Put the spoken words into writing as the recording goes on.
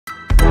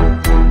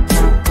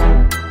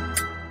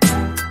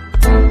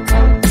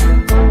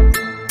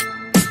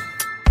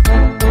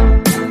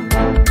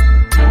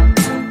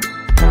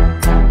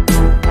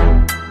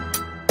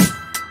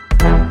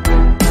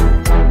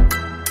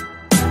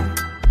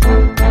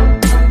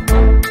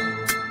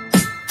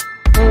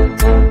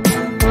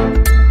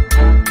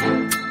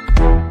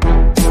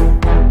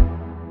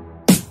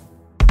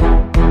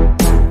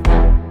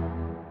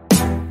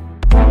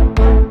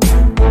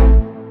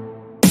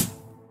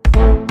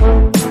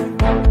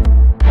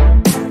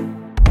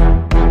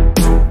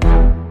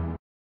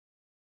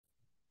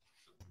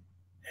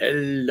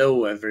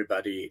Hello,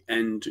 everybody,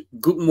 and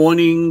good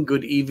morning,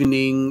 good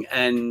evening,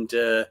 and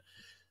good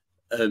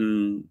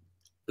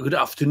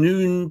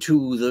afternoon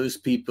to those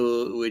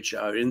people which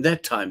are in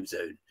that time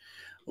zone.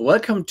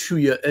 Welcome to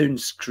your own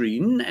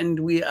screen, and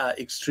we are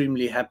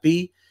extremely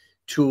happy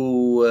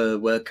to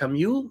welcome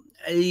you,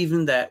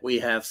 even that we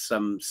have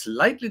some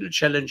slight little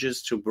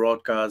challenges to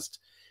broadcast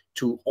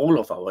to all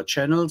of our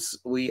channels.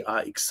 We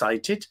are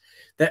excited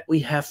that we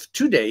have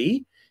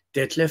today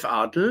Detlev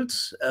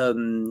Artelt,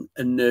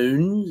 a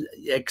known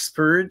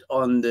expert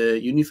on the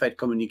unified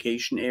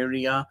communication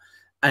area.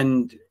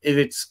 And if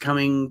it's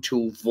coming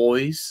to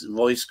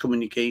voice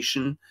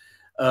communication,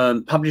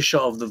 publisher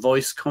of the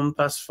Voice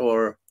Compass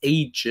for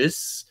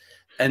ages,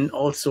 and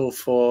also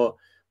for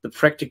the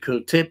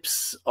practical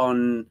tips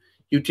on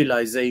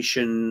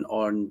utilization,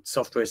 on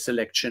software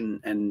selection,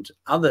 and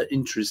other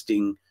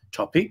interesting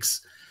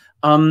topics.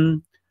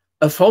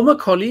 A former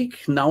colleague,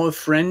 now a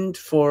friend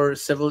for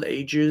several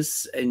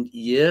ages and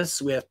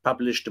years. We have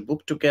published a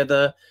book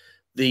together,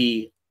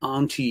 the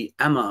Auntie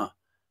Emma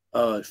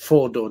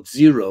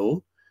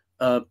 4.0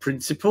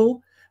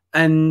 principle.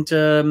 And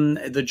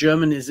the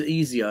German is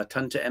easier,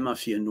 Tante Emma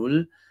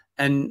 4.0.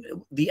 And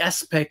the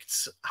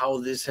aspects, how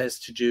this has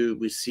to do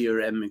with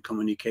CRM and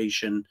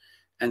communication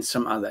and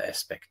some other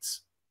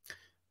aspects.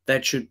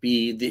 That should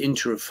be the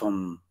intro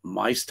from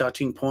my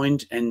starting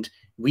point. And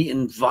we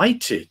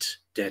invited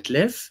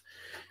Detlev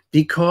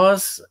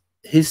because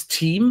his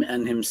team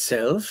and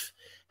himself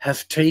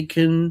have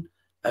taken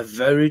a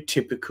very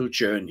typical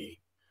journey.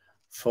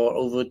 For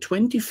over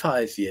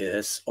 25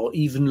 years or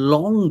even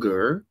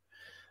longer,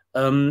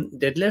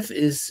 Detlev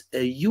is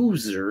a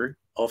user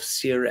of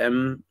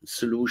CRM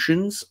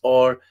solutions,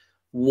 or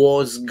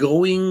was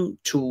going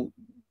to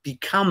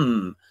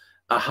become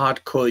a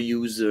hardcore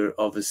user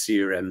of a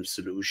CRM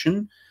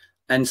solution,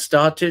 and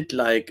started,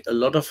 like a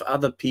lot of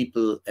other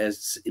people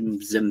as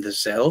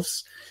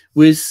themselves,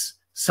 with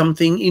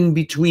something in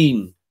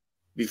between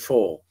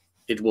before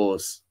it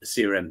was a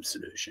CRM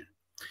solution.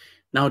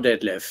 Now,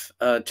 Detlev,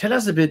 tell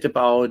us a bit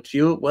about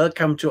you.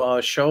 Welcome to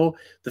our show.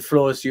 The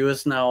floor is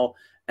yours now,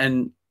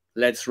 and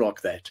let's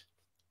rock that.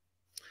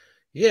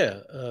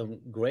 Yeah,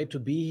 great to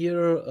be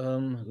here.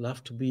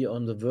 Love to be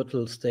on the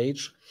virtual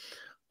stage.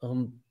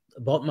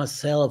 About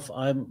myself,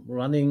 I'm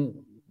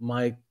running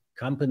my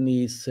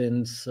company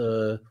since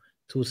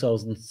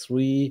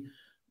 2003,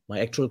 my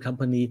actual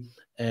company.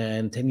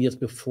 And 10 years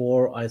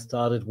before, I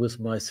started with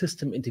my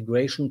system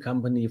integration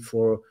company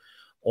for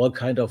all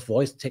kind of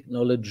voice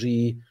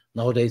technology.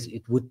 Nowadays,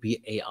 it would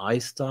be AI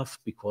stuff,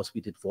 because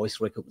we did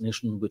voice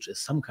recognition, which is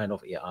some kind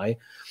of AI.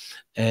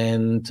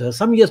 And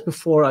some years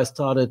before, I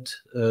started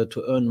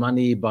to earn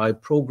money by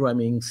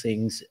programming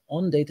things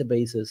on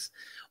databases,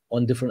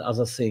 on different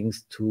other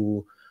things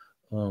to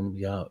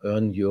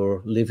earn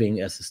your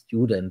living as a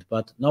student.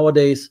 But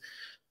nowadays,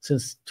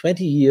 since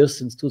 20 years,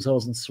 since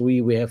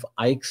 2003, we have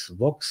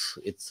Vox.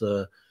 It's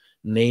a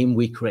name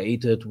we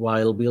created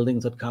while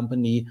building that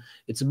company.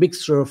 It's a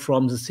mixture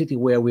from the city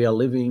where we are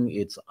living.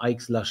 It's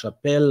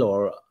Aix-la-Chapelle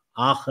or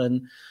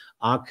Aachen,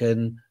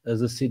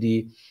 the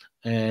city,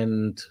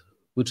 and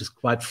which is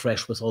quite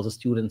fresh with all the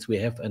students we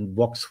have, and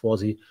Vox for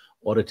the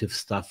auditive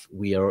stuff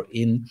we are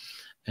in.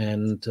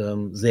 And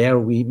there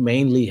we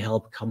mainly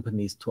help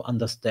companies to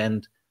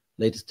understand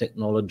latest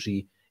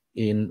technology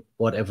in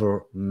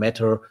whatever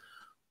matter,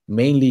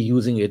 mainly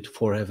using it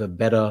for have a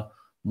better,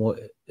 more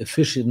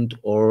efficient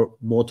or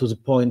more to the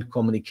point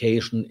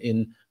communication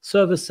in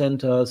service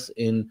centers,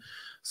 in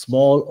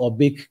small or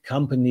big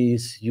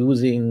companies,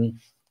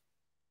 using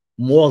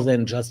more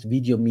than just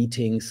video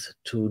meetings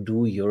to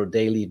do your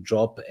daily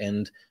job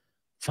and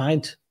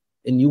find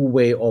a new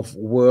way of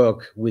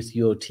work with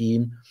your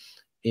team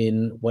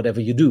in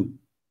whatever you do.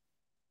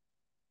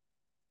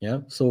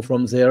 Yeah, so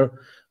from there,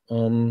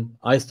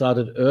 I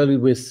started early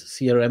with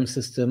CRM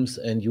systems,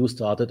 and you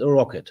started a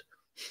rocket.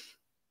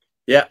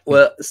 Yeah,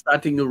 well,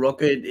 starting a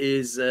rocket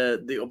is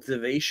the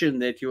observation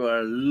that you are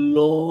a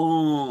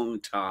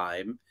long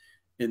time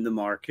in the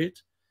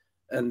market,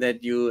 and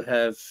that you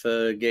have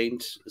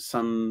gained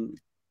some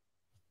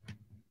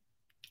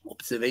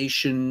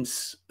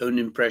observations, own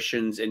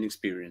impressions, and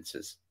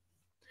experiences.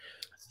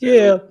 So,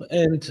 yeah,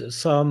 and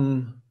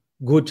some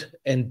good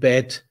and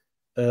bad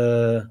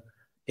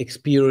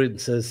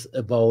experiences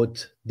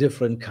about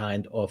different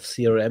kind of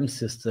CRM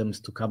systems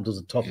to come to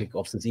the topic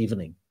of this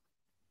evening.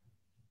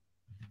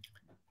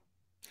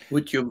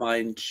 Would you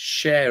mind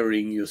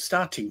sharing your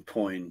starting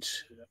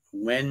point?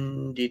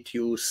 When did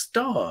you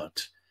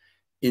start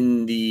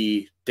in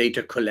the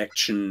data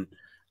collection,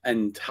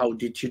 and how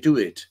did you do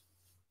it?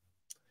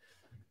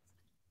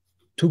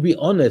 To be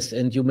honest,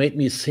 and you made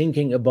me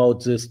thinking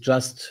about this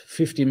just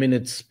 50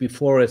 minutes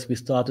before, as we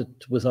started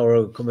with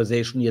our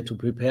conversation here to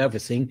prepare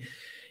everything,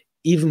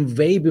 even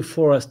way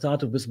before I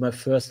started with my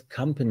first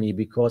company,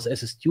 because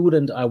as a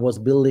student, I was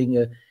building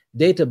a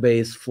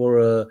database for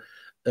a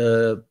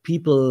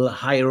people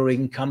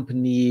hiring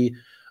company,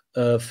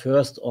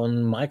 first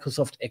on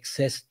Microsoft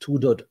Access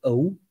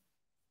 2.0,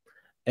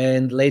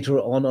 and later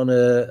on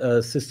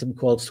a system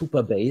called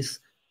Superbase.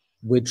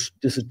 which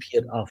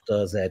disappeared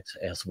after that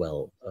as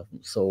well.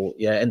 So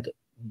yeah, and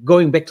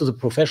going back to the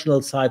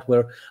professional side,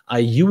 where I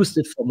used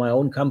it for my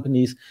own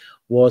companies,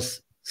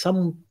 was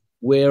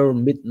somewhere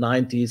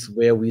mid-90s,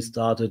 where we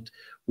started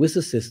with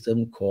a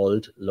system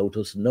called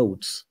Lotus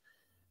Notes.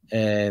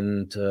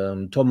 And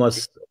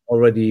Thomas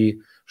already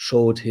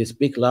showed his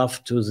big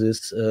love to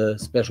this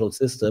special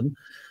system.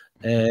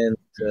 And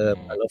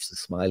I love the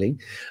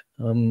smiling.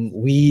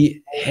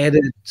 We had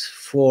it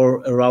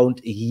for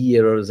around a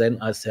year. Then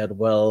I said,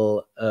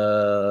 well,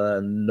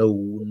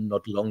 no,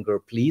 not longer,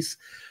 please.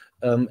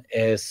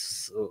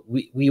 As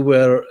we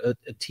were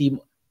a team,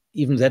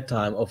 even that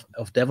time,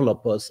 of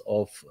developers,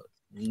 of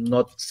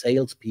not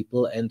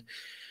salespeople, and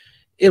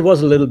it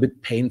was a little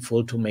bit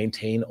painful to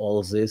maintain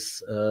all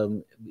this.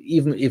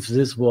 Even if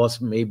this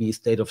was maybe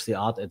state of the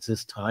art at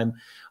this time,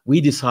 we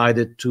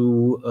decided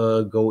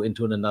to go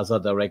into another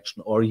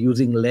direction, or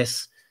using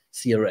less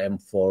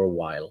CRM for a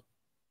while.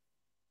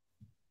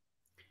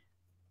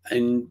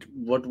 And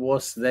what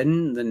was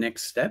then the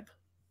next step?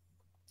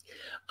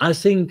 I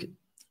think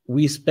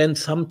we spent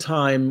some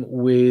time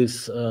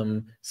with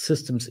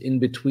systems in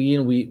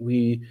between.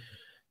 We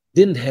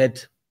didn't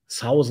had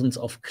thousands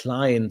of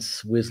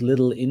clients with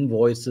little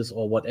invoices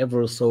or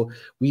whatever. So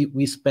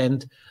we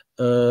spent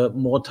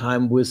more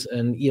time with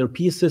an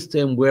ERP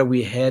system where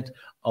we had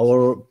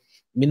our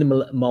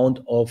minimal amount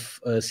of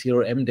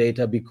CRM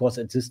data, because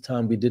at this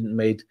time we didn't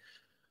make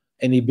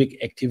any big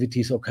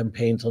activities or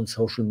campaigns on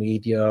social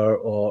media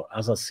or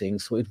other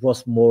things. So it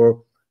was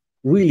more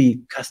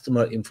really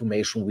customer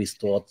information we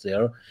stored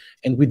there,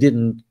 and we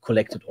didn't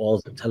collect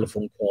all the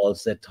telephone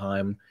calls that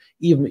time,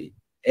 even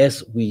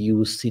as we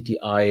use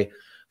CTI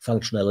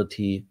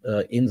functionality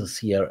in the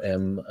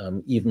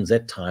CRM, even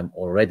that time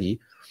already.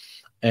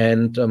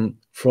 And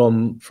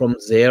from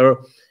there,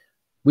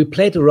 we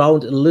played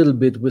around a little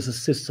bit with a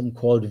system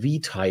called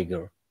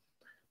vTiger,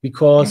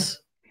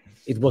 because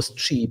it was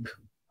cheap.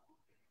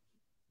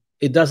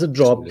 It does a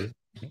job,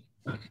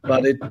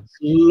 but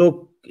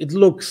it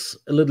looks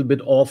a little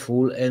bit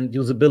awful, and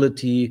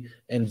usability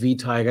and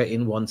vTiger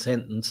in one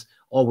sentence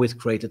always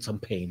created some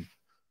pain.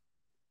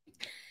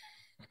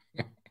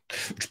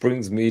 Which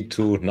brings me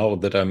to, now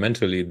that I'm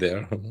mentally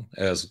there,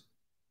 as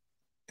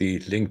the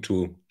link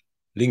to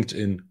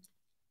LinkedIn,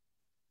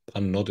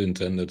 pun not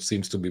intended,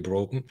 seems to be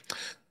broken.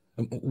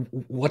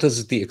 What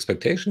is the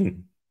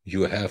expectation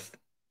you have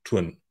to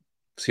a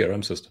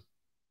CRM system?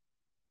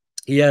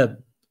 Yeah,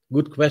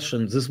 good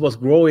question. This was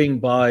growing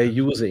by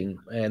using,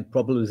 and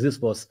probably this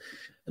was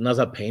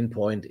another pain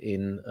point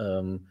in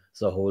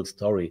the whole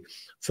story.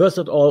 First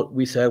of all,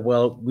 we said,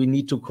 well, we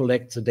need to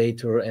collect the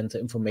data and the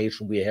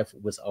information we have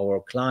with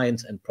our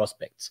clients and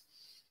prospects.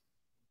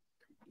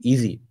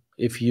 Easy.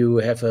 If you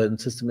have a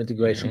system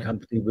integration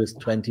company with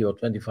 20 or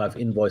 25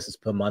 invoices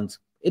per month,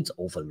 it's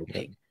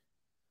overlooking.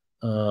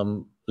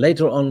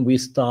 Later on, we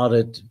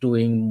started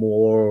doing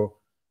more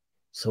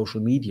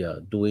social media,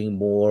 doing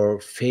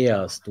more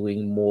fairs,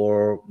 doing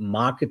more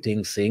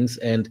marketing things.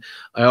 And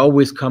I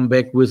always come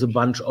back with a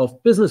bunch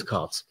of business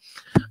cards.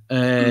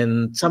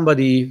 And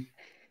somebody,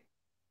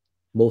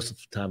 most of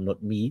the time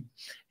not me,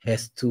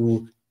 has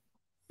to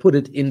put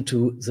it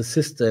into the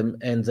system.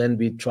 And then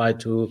we try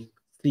to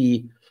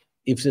see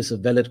if there's a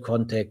valid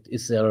contact,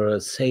 is there a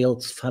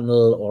sales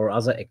funnel or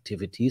other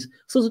activities.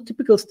 So the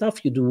typical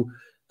stuff you do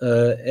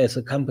as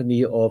a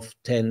company of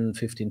 10,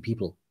 15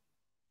 people.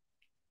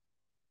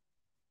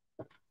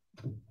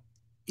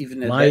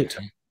 Even at that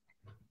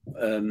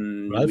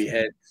time,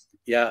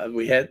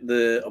 we had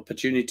the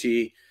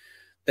opportunity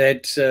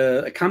that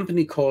a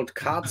company called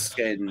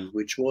CardScan,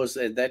 which was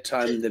at that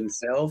time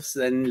themselves,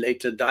 then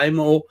later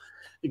Dymo,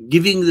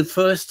 giving the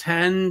first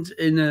hand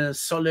in a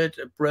solid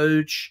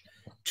approach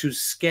to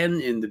scan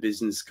in the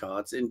business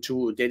cards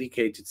into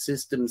dedicated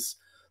systems,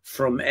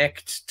 from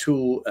ACT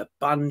to a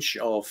bunch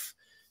of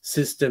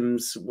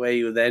systems where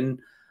you then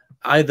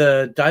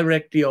either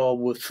directly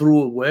or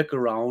through a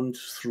workaround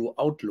through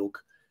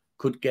Outlook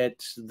could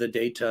get the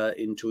data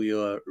into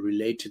your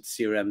related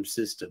CRM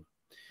system.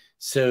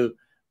 So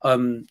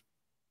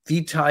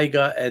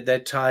vTiger at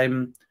that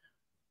time,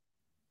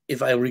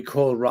 if I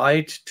recall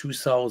right,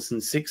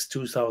 2006,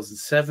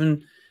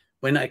 2007,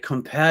 when I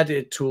compared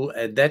it to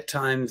at that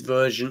time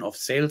version of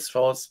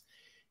Salesforce,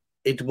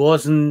 it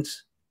wasn't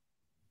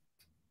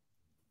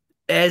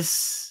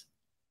as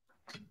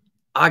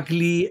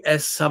ugly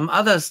as some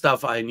other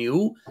stuff I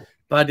knew,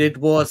 but it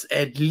was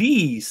at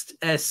least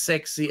as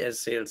sexy as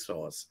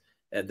Salesforce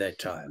at that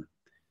time.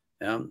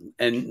 Yeah,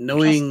 and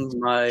knowing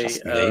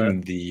just name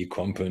the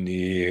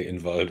company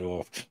in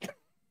Waldorf.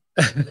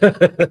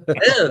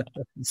 Well,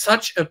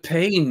 such a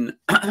pain.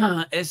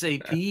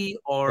 SAP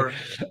or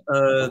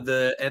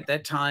at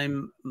that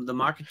time the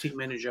marketing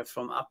manager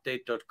from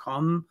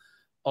update.com,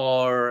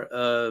 or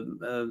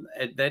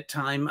at that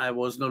time I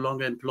was no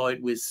longer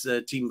employed with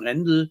Team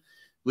Rendel,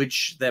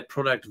 which their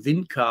product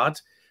WinCard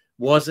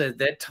was at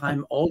that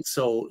time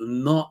also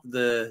not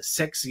the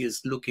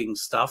sexiest looking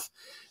stuff.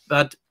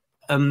 But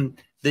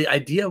the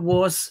idea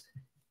was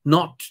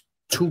not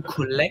to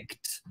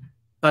collect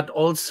but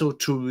also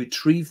to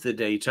retrieve the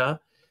data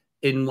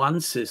in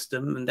one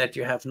system, and that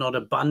you have not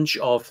a bunch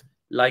of,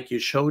 like you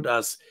showed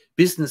us,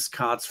 business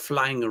cards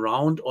flying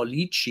around or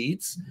lead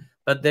sheets,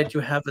 but that you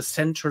have a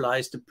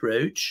centralized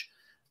approach,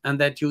 and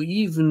that you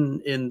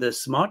even in the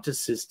smarter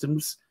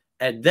systems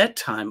at that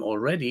time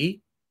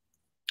already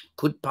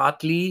could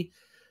partly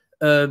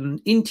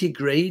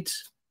integrate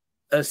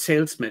a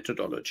sales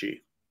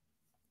methodology.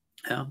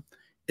 Yeah.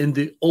 In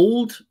the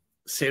old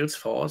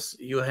Salesforce,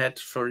 you had,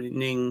 for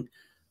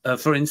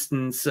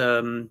instance,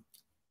 one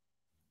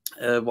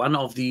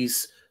of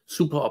these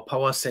super or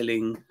power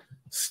selling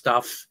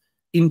stuff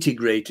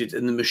integrated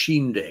in the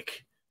machine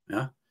deck.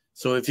 Yeah.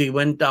 So if you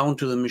went down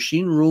to the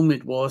machine room,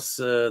 it was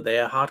they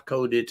are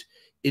hard-coded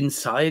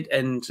inside,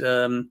 and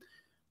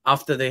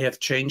after they have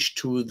changed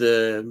to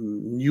the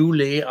new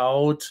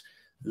layout,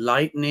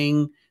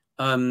 Lightning,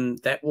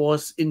 that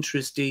was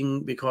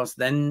interesting because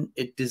then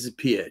it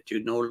disappeared.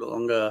 You no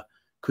longer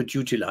could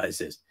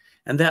utilize it.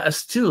 And there are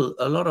still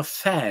a lot of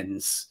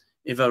fans,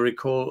 if I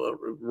recall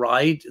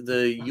right,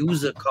 the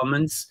user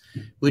comments,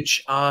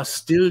 which are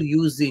still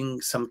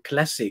using some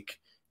classic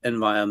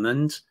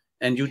environment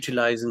and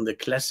utilizing the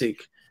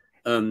classic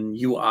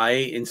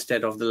UI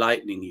instead of the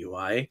Lightning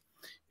UI,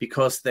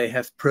 because they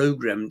have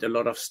programmed a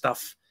lot of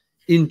stuff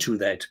into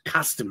that,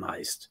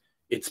 customized,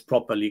 it's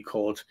properly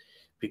called,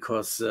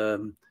 because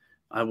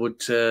I would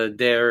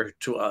dare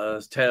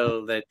to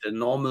tell that the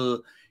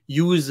normal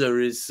user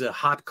is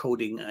hard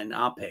coding an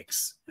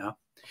Apex. Yeah.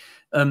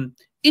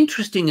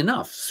 Interesting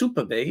enough,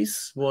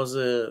 Superbase was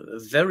a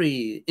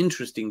very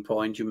interesting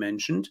point you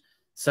mentioned,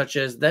 such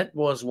as that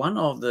was one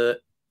of the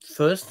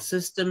first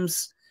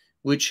systems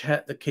which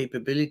had the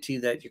capability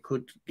that you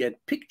could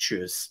get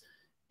pictures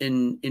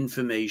in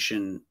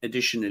information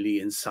additionally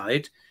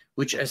inside,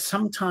 which are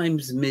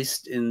sometimes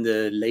missed in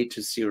the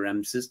latest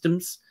CRM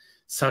systems,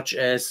 such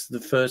as the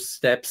first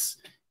steps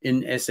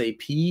in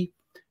SAP,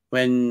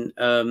 when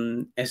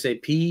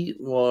SAP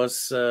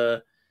was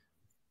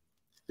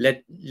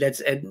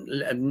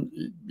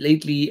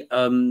lately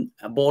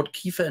bought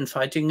Kiefer and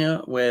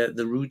Feitinger, where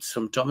the roots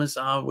from Thomas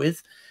are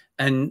with,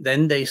 and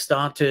then they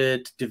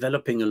started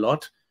developing a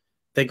lot.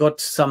 They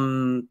got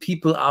some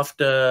people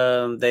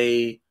after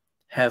they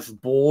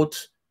have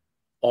bought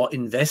or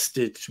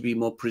invested, to be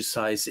more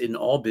precise, in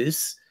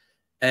Orbis,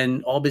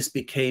 and Orbis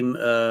became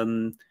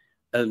a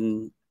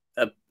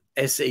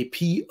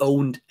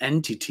SAP-owned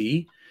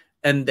entity,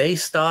 and they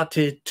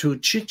started to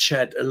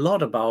chit-chat a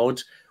lot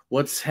about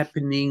what's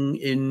happening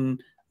in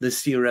the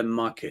CRM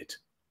market.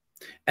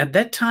 At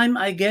that time,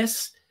 I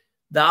guess,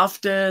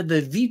 after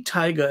the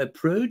V-Tiger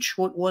approach,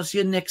 what was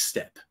your next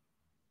step?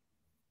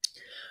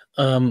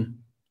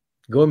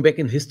 Going back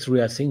in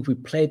history, I think we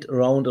played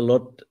around a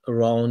lot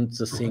around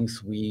the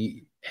things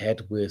we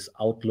had with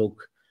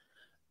Outlook,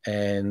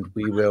 and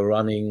we were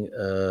running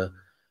a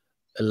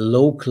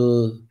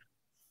local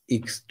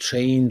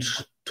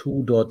exchange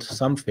 2.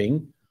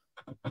 Something,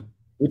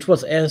 which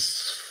was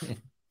as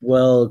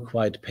well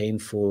quite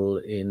painful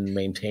in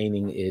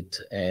maintaining it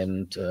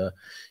and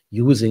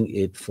using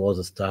it for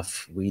the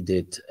stuff we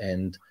did.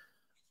 And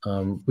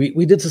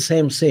we did the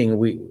same thing.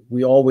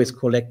 We always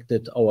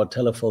collected our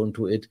telephone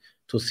to it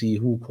to see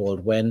who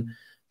called when,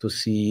 to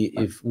see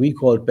if we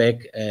called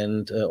back,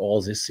 and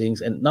all these things.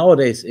 And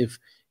nowadays, if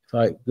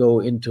I go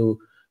into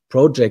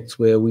projects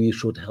where we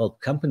should help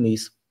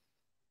companies,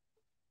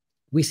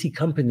 we see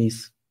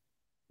companies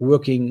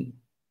working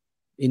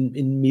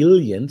in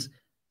millions.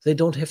 They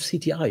don't have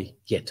CTI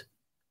yet,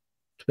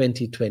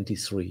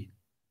 2023.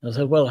 I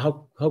said, well,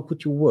 how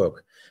could you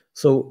work?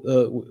 So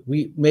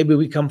maybe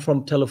we come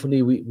from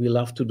telephony. We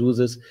love to do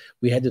this.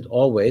 We had it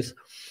always.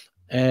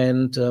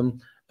 And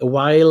a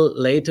while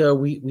later,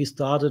 we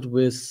started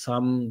with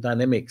some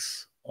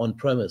dynamics on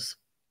premise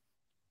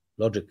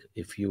logic.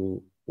 If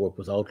you work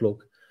with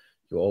Outlook,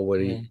 you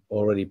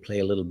already play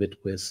a little bit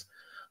with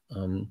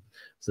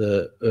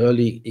the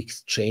early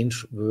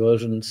Exchange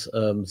versions.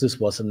 This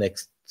was the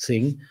next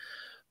thing.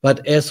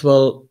 But as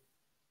well,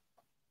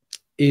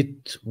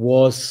 it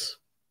was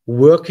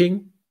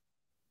working,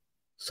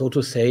 so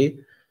to say,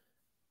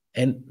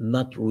 and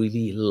not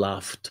really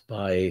loved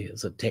by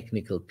the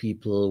technical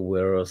people,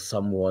 where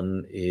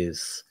someone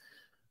is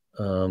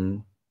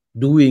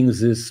doing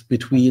this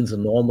between the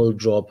normal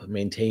job,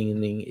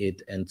 maintaining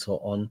it, and so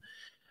on.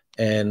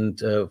 And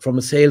from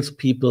a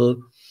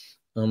salespeople,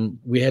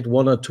 we had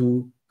 1 or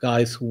 2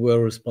 guys who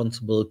were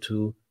responsible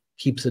to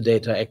keep the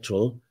data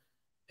actual,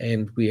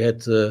 and we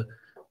had the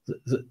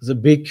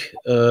big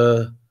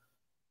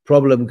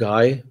problem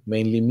guy,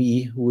 mainly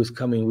me, who is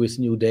coming with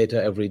new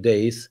data every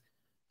day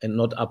and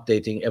not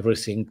updating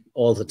everything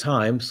all the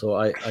time. So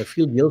I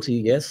feel guilty.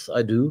 Yes,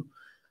 I do.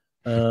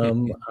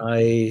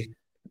 I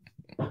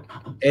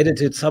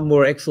edited some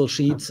more Excel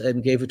sheets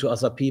and gave it to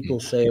other people,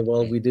 say,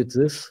 well, we did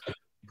this,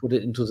 put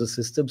it into the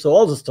system. So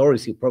all the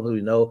stories you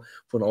probably know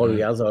from all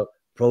the other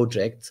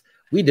projects,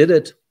 we did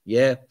it.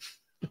 Yeah.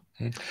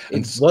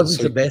 It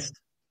wasn't the best.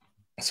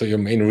 So your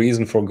main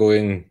reason for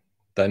going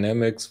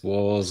Dynamics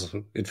was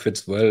it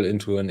fits well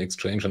into an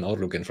Exchange and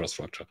Outlook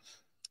infrastructure.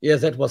 Yeah,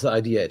 that was the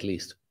idea at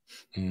least.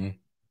 Mm.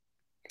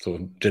 So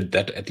did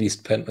that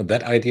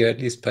idea at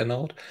least pan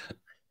out?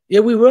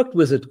 Yeah, we worked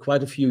with it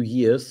quite a few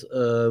years.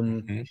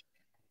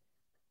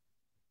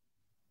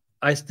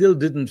 I still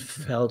didn't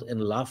felt in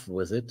love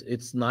with it.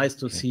 It's nice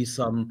to see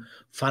some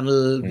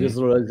funnel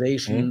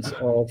visualizations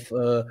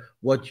of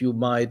what you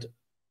might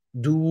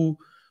do,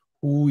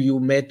 who you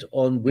met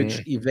on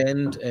which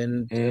event,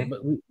 and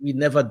but we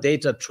never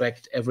data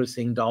tracked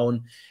everything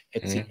down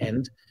at the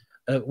end.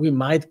 We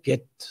might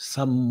get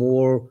some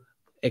more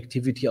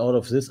activity out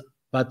of this,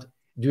 but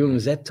during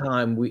that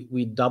time,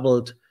 we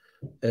doubled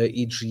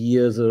each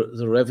year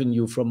the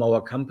revenue from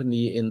our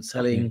company in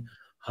selling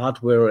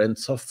hardware and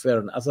software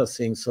and other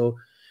things. So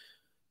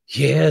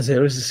yeah,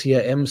 there is a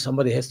CRM,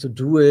 somebody has to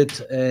do it,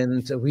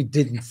 and we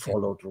didn't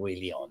follow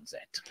really on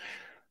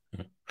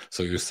that.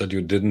 So you said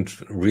you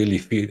didn't really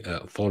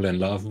fall in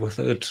love with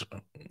it.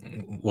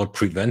 What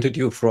prevented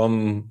you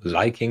from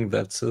liking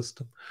that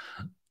system?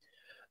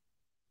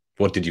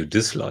 What did you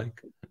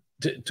dislike?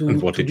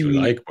 And what did you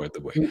like, by the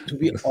way? To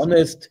be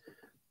honest,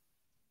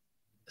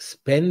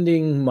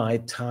 spending my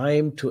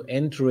time to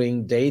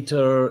entering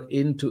data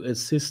into a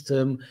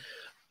system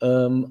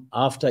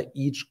after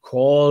each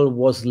call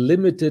was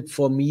limited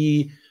for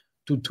me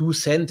to 2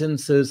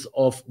 sentences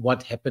of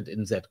what happened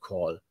in that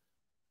call.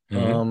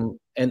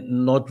 And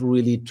not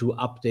really to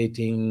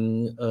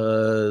updating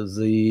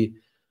the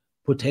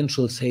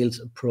potential sales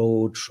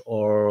approach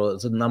or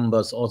the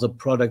numbers or the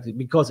product,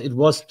 because it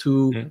was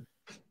too,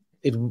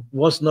 it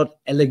was not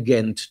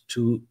elegant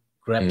to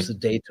grab the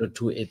data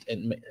to it,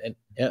 and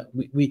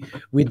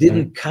we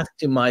didn't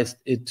customize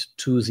it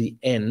to the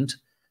end,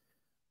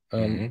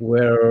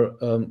 where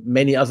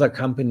many other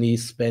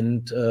companies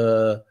spend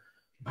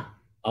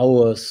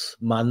hours,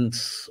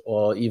 months,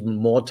 or even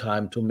more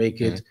time to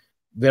make it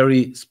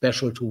very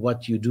special to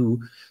what you do.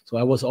 So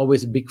I was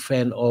always a big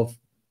fan of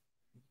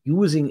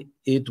using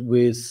it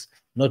with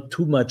not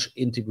too much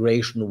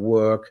integration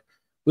work,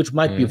 which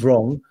might be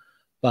wrong,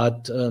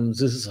 but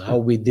this is how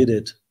we did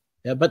it.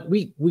 Yeah, but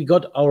we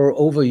got our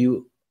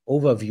overview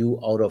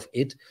out of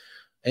it,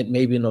 and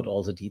maybe not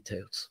all the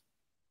details.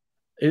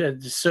 At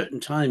a certain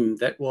time,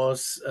 that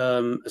was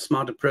a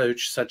smart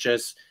approach, such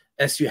as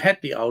you had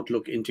the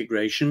Outlook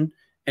integration,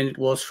 and it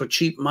was for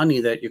cheap money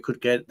that you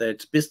could get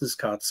that business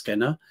card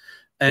scanner.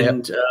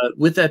 And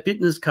with that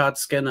business card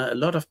scanner, a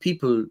lot of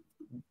people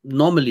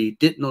normally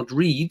did not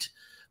read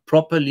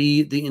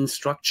properly the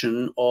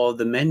instruction or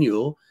the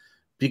manual,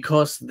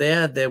 because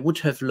they would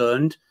have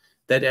learned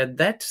that at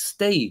that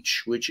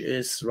stage, which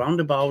is round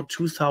about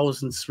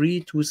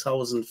 2003,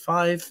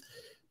 2005,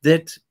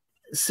 that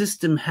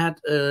system had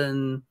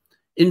an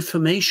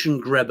information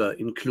grabber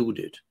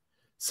included,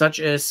 such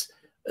as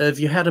if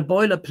you had a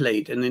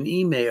boilerplate in an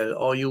email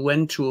or you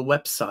went to a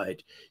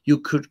website, you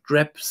could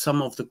grab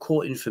some of the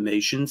core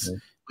informations,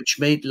 which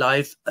made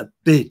life a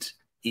bit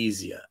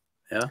easier.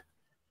 Yeah,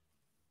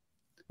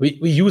 we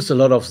used a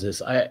lot of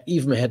this. I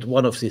even had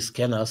one of these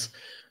scanners,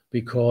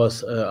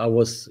 because I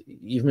was,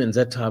 even in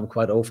that time,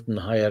 quite often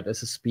hired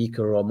as a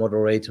speaker or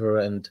moderator,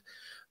 and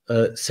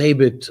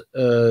Sabit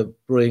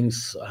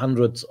brings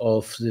hundreds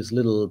of these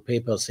little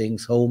paper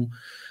things home,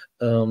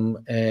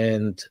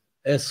 and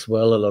as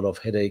well a lot of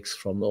headaches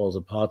from all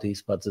the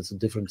parties, but it's a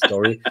different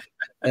story.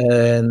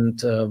 And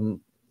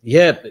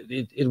yeah,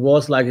 it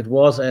was like it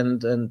was,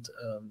 and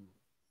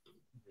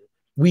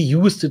we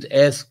used it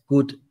as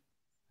good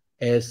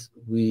as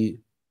we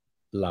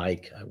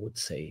like, I would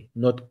say,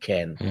 not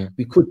can.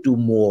 We could do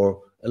more,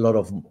 a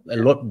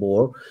lot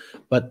more,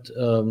 but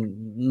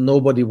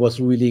nobody was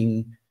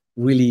really,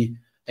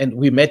 and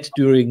we met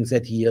during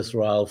that years,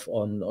 Ralph,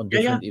 on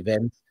different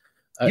events.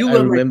 I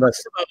remember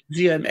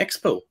CRM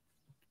Expo.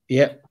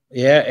 Yeah,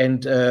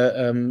 and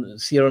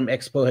CRM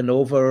Expo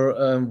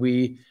Hanover.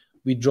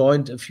 We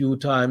joined a few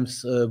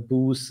times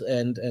booths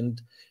and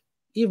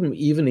even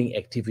evening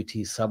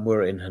activities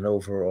somewhere in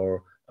Hanover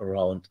or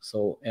around.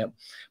 So yeah,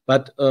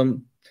 but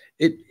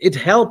it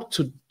helped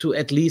to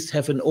at least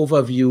have an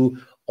overview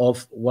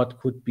of what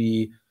could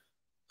be,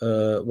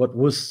 what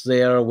was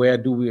there, where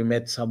do we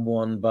met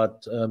someone,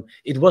 but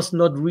it was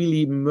not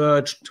really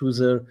merged to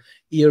the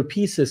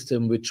ERP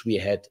system which we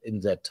had in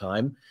that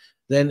time.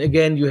 Then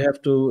again, you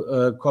have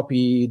to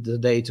copy the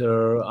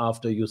data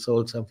after you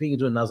sold something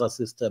into another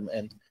system,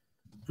 and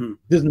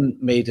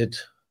didn't made it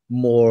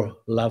more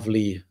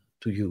lovely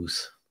to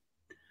use.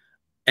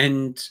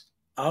 And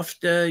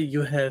after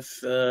you have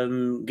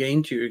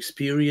gained your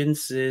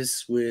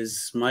experiences with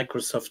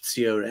Microsoft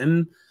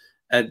CRM,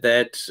 at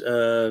that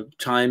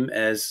time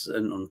as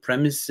an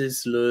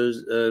on-premises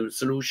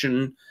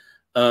solution,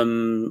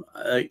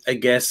 I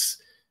guess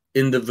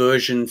in the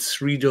version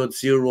 3.0,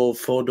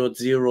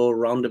 4.0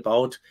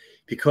 roundabout,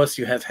 because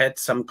you have had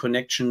some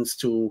connections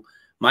to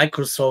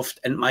Microsoft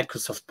and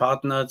Microsoft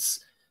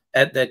partners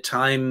at that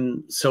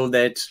time, so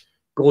that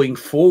going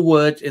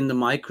forward in the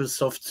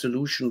Microsoft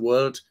solution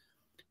world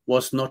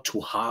was not too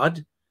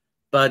hard.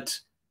 But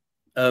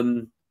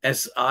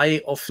as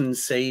I often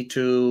say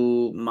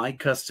to my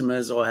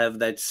customers, or have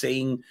that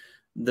saying,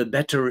 the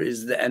better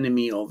is the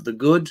enemy of the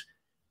good.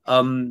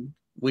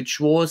 which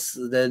was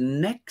the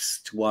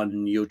next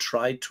one you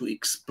tried to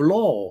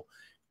explore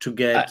to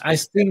get? I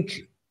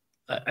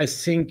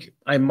think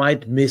I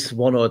might miss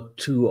one or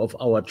two of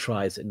our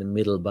tries in the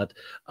middle, but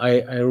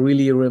I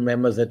really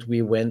remember that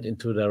we went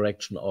into the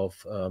direction of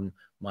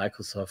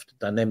Microsoft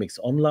Dynamics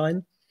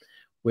Online,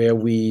 where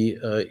we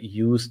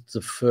used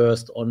the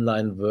first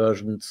online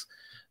versions,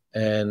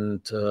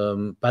 and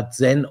but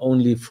then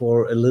only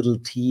for a little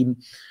team.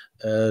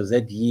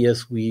 That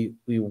years we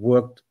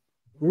worked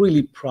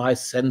really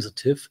price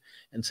sensitive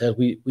and said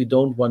we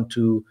don't want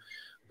to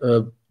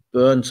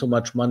burn so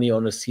much money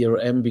on a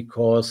CRM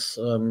because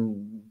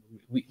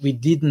we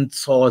didn't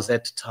saw at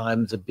that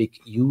time the big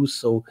use.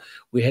 So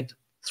we had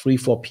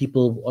 3-4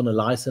 people on a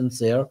license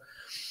there,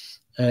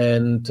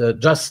 and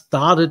just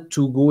started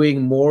to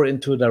going more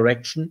into a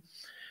direction.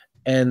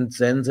 And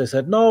then they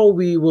said, no,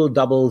 we will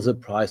double the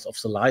price of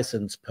the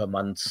license per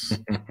month. So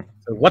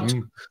what?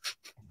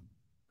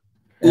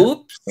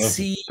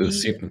 Oopsie.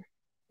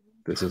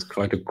 This is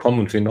quite a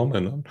common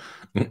phenomenon.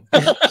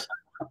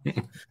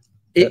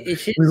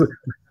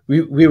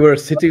 We were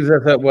sitting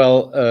there, said,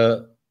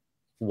 well,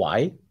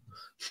 why?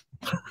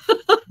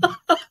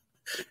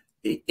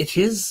 It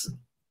is,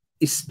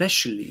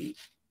 especially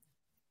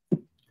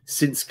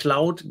since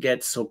cloud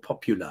gets so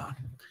popular,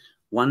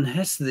 one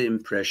has the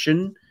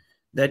impression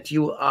that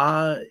you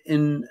are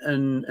in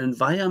an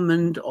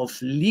environment of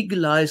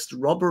legalized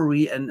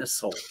robbery and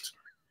assault.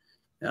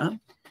 Yeah,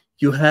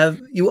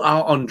 you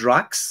are on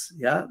drugs.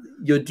 Yeah,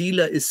 your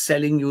dealer is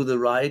selling you the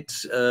right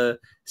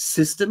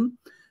system,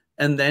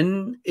 and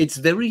then it's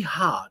very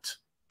hard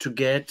to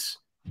get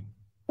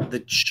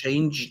the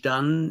change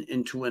done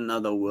into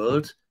another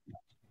world.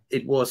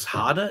 It was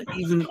harder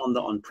even on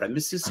the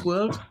on-premises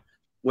world,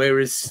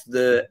 whereas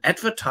the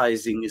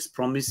advertising is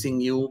promising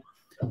you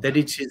that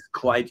it is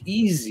quite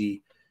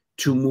easy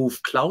to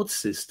move cloud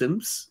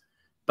systems.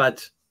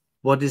 But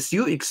what is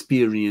your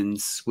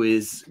experience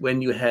with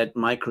when you had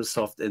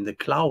Microsoft in the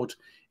cloud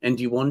and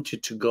you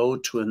wanted to go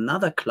to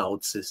another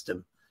cloud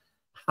system?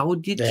 How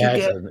did you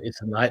get?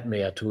 It's a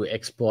nightmare to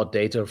export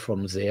data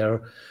from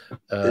there.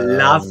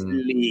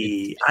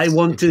 Lovely. I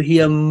want to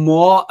hear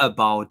more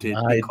about it,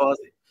 because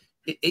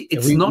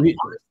it's not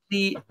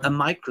only a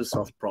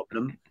Microsoft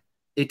problem.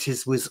 It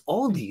is with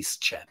all these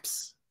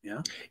chaps.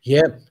 Yeah.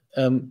 Yeah.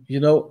 You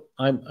know,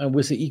 I'm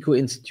with the Eco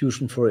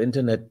Institution for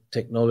Internet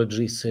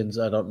Technology since,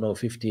 I don't know,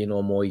 15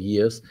 or more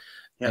years.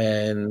 Yeah.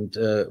 And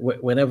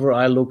whenever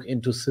I look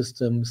into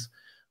systems,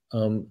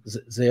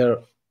 there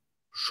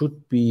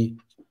should be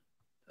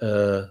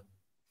a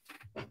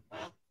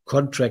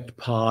contract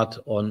part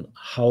on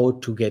how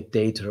to get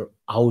data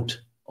out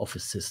of a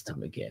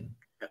system again.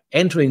 Yeah.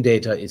 Entering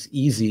data is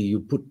easy. You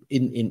put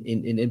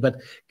in,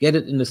 but get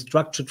it in a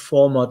structured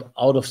format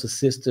out of the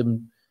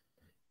system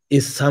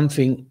is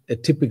something a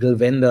typical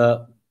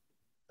vendor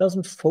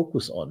doesn't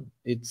focus on.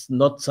 It's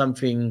not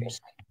something,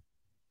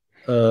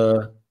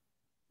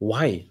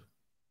 why?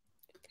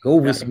 Go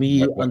with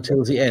me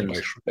until the end.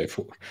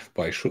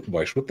 Why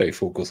should they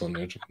focus on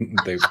it?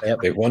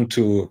 They want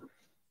to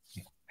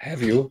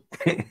have you.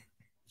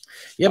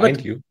 Yeah,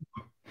 but you.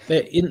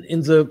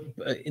 In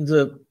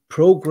the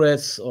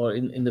progress or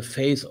in the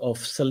phase of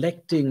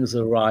selecting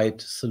the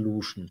right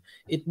solution,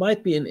 it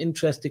might be an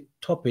interesting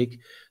topic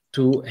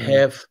to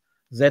have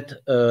that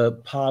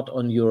part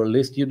on your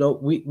list. You know,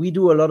 we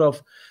do a lot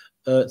of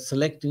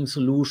selecting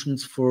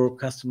solutions for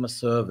customer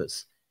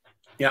service,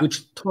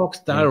 which talks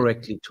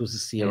directly to the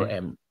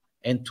CRM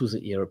and to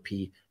the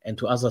ERP and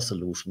to other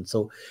solutions.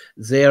 So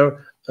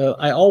there,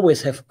 I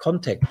always have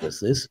contact with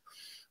this.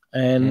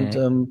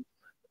 And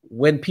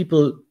when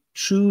people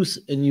choose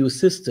a new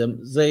system,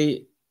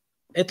 they,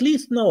 at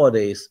least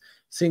nowadays,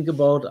 think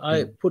about,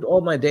 I put all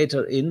my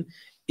data in,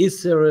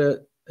 is there a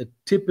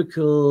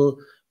typical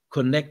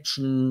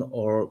connection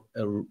or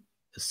a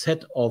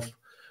set of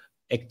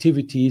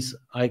activities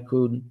I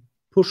could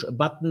push a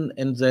button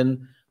and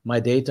then my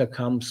data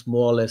comes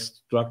more or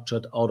less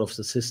structured out of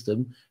the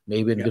system,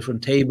 maybe in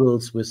different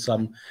tables with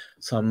some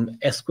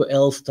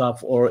SQL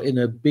stuff or in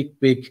a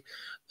big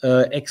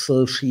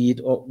Excel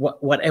sheet or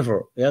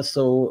whatever. Yeah,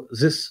 so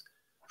this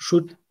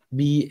should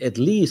be, at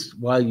least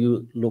while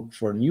you look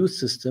for new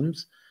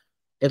systems,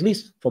 at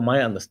least for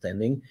my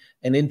understanding,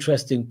 an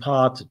interesting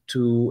part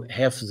to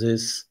have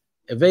this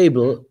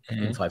available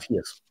in 5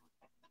 years.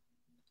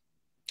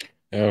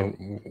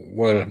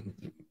 Well,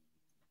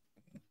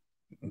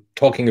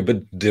 talking a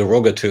bit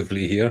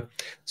derogatively here.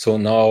 So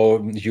now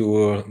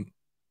you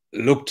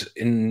looked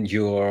in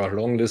your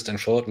long list and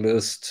short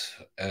list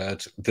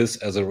at this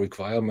as a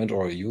requirement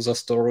or a user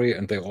story,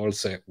 and they all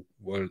say,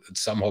 well,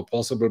 it's somehow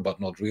possible, but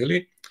not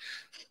really.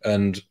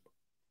 And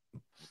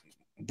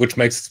which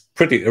makes it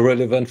pretty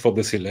irrelevant for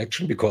the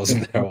selection because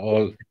they're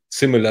all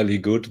similarly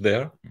good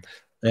there.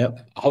 Yeah.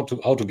 How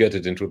to get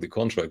it into the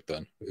contract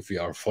then, if we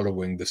are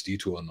following this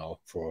detour now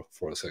for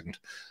a second?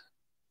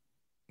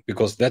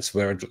 Because that's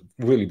where it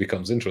really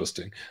becomes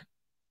interesting.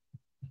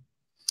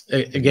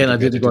 Again, I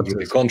didn't get into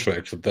the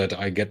contract that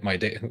I get my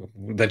data,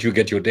 that you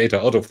get your data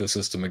out of the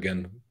system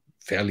again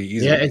fairly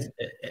easy. Yeah,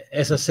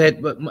 as I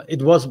said,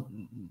 it was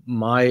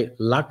my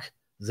luck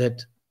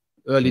that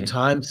early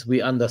times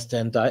we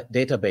understand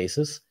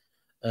databases.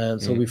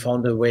 And so we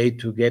found a way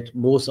to get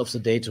most of the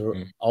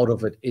data out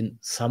of it in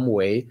some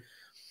way.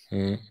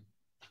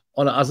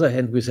 On the other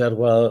hand, we said,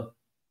 well,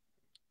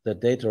 the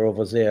data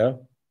over there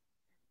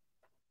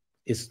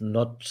is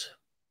not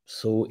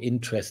so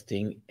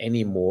interesting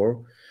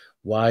anymore.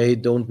 Why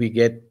don't we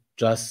get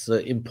just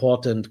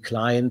important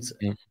clients,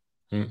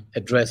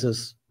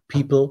 addresses,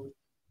 people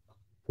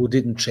who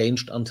didn't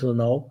change until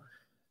now,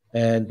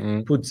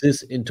 and put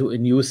this into a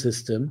new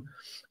system?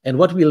 And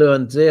what we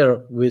learned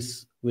there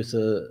with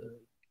the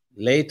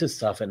latest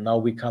stuff, and now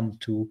we come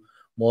to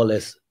more or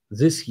less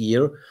this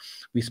year,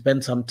 we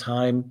spent some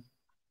time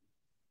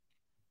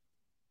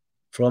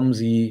from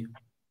the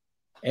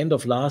end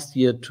of last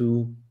year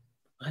to,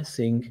 I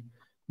think,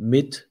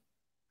 mid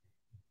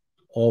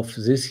of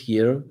this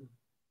year,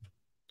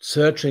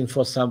 searching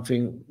for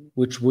something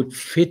which would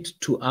fit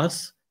to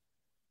us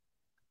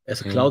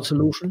as a cloud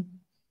solution,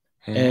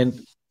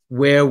 and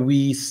where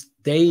we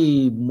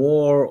stay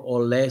more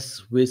or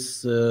less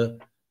with the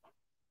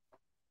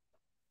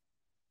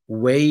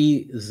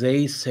way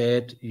they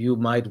said you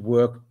might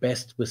work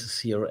best with a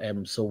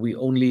CRM. So we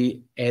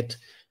only add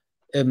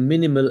a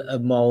minimal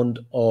amount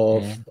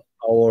of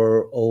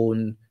our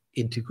own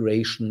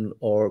integration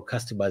or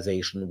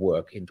customization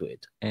work into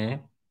it.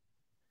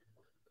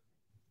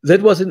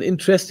 That was an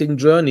interesting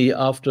journey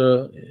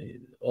after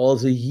all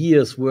the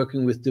years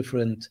working with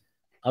different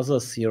other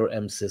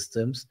CRM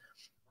systems.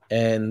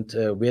 And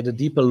we had a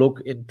deeper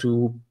look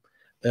into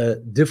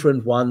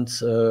different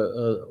ones.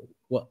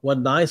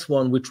 One nice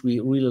one, which we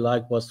really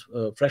liked, was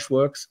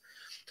Freshworks.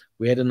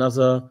 We had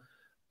another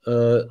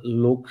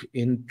look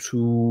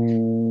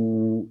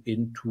into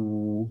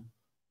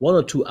one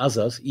or two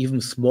others, even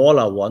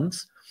smaller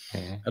ones.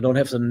 I don't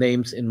have the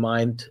names in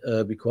mind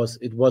because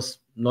it was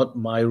not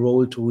my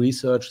role to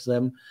research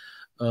them,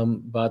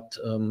 but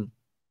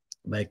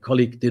my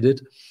colleague did it.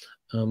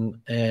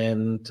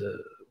 And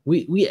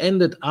we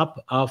ended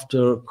up,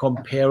 after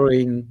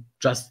comparing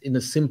just in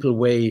a simple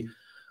way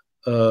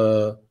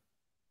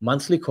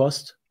monthly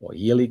cost or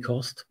yearly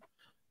cost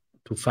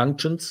to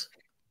functions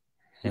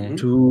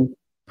to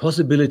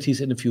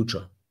possibilities in the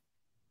future.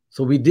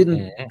 So we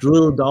didn't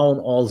drill down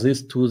all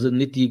this to the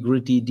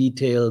nitty-gritty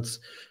details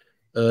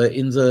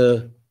in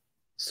the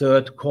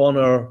third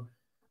corner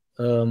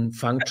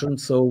function.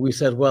 So we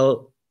said,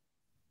 well,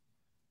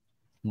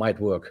 might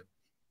work.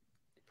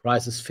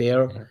 Price is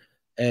fair.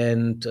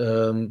 And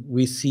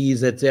we see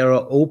that they are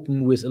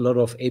open with a lot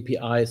of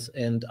APIs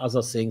and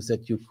other things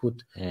that you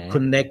could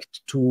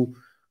connect to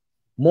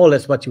more or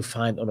less what you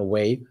find on a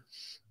way.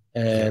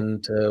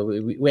 And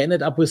we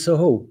ended up with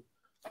Soho,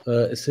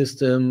 a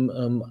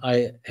system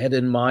I had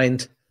in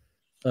mind,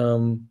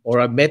 or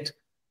I met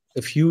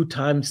a few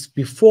times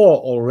before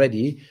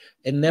already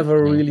and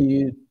never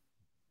really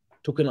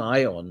took an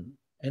eye on.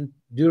 And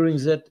during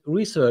that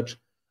research,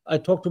 I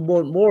talked to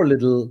more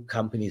little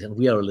companies, and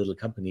we are a little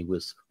company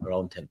with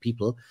around 10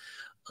 people.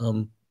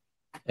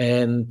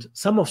 And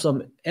some of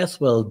them as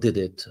well did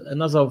it.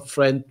 Another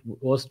friend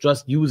was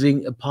just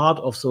using a part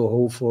of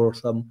Soho for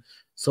some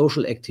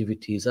social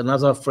activities.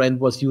 Another friend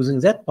was using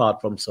that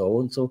part from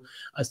Soho. And so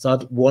I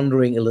started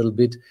wondering a little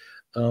bit.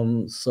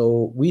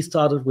 So we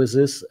started with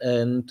this,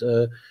 and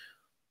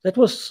that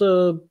was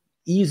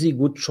easy,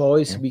 good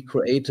choice. We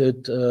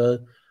created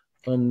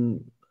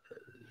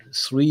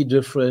 3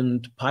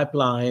 different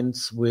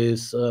pipelines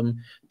with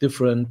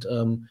different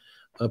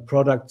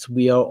products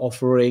we are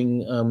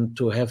offering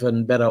to have a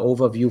better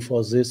overview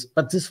for this.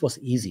 But this was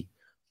easy.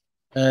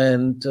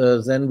 And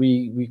then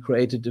we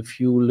created a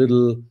few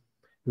little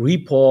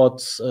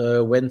reports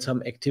when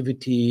some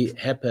activity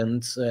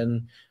happens.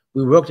 And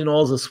we worked in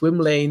all the swim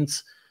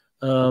lanes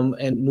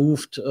and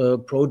moved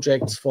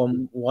projects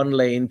from one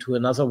lane to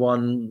another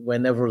one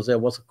whenever there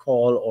was a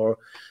call or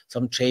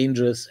some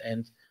changes,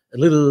 and a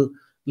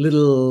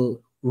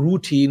little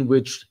routine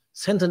which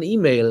sent an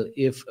email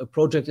if a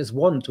project is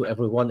won to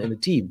everyone in the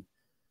team,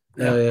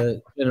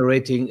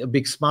 generating a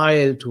big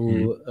smile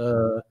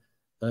to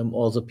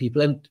all the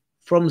people. And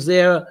from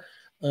there,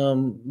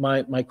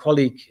 my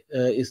colleague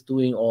is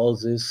doing all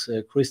this.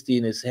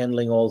 Christine is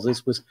handling all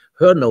this with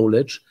her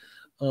knowledge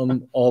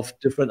of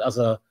different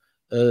other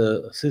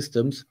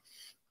systems.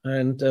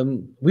 And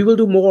we will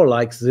do more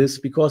like this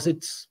because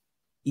it's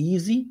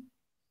easy.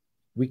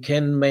 We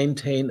can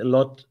maintain a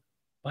lot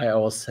by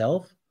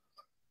ourselves.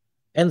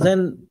 And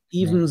then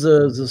even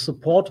the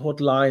support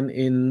hotline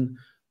in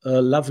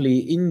lovely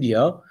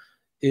India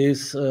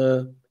is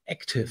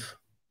active.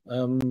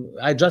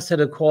 I just had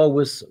a call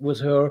with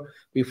her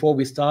before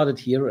we started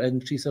here,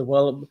 and she said,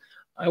 well,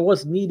 I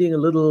was needing a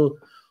little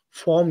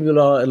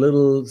formula, a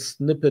little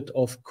snippet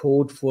of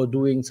code for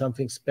doing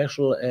something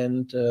special.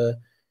 And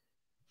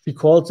she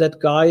called that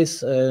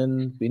guys,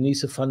 and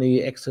beneath a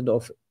funny accent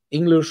of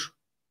English,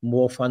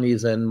 more funny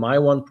than my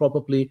one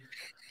probably.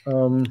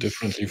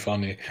 Differently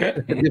funny.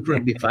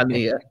 Differently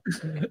funny.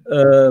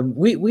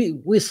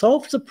 We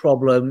solved the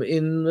problem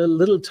in a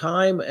little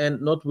time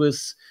and not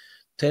with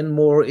 10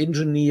 more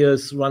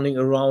engineers running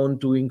around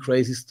doing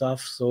crazy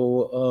stuff.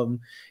 So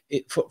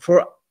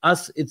for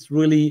us, it's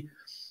really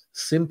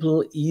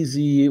simple,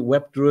 easy,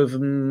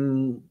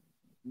 web-driven,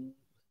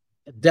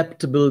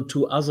 adaptable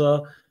to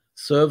other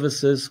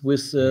services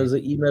with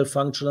the email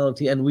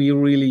functionality, and we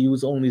really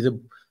use only the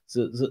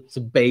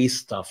base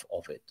stuff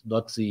of it,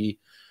 not the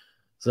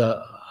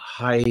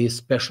high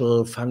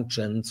special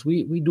functions.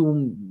 We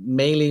do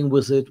mailing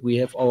with it. We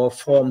have our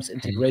forms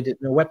integrated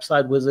in a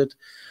website with it,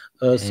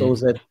 so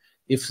that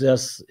if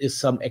there's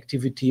some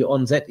activity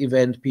on that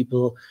event,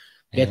 people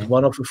get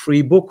one of a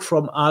free book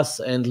from us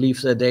and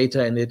leave their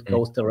data, and it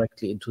goes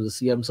directly into the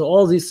CRM. So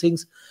all these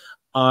things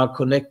are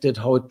connected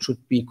how it should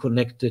be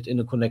connected in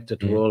a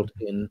connected world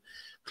in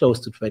close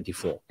to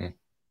 24.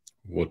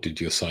 What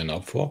did you sign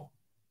up for?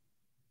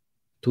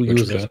 2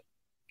 users.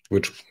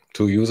 Which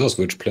 2 users?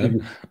 Which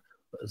plan?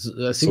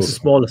 I think the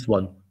smallest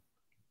one.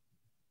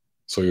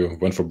 So you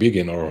went for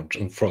Begin, or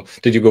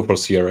did you go for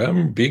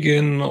CRM,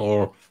 Begin,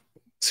 or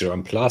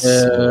CRM Plus,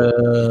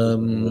 or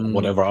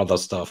whatever other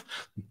stuff?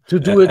 To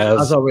do it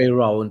other way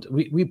around.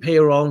 We pay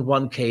around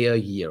 1K a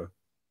year.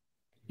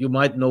 You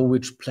might know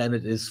which plan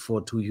it is for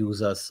 2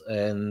 users,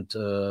 and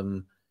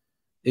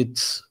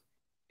it's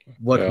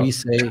what we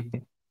say.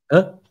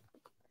 Huh?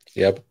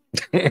 Yep.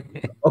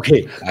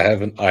 Okay. I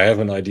have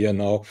an idea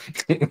now.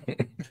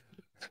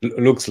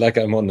 Looks like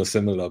I'm on a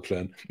similar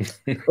plan.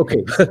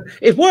 Okay.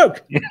 It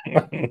worked.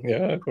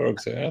 Yeah, it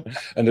works. Yeah,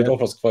 and it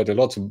offers quite a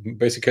lot. So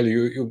basically,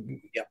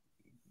 you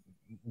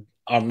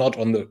are not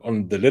on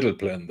the little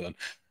plan then.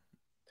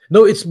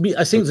 No, it's me.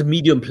 I think the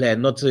medium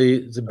plan, not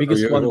the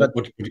biggest one.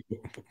 But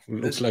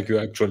looks like you're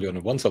actually on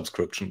a 1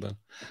 subscription then.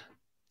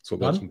 So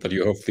that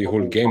you have the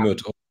whole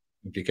gamut of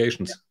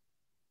applications.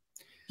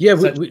 Yeah,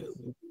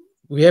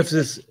 we have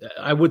this,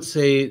 I would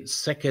say,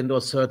 2nd or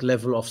 3rd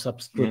level of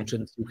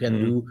subscriptions you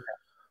can do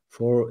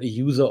for a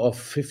user of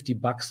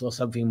 $50 or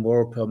something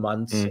more per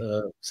month,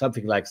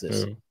 something like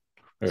this.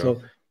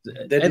 So,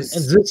 and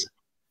this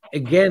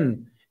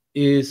again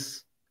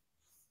is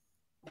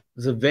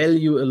the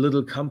value a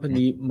little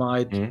company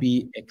might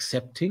be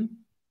accepting.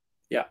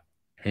 Yeah.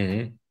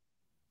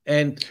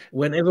 And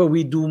whenever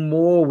we do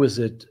more with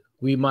it,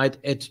 we might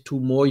add 2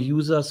 more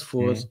users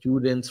for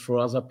students, for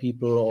other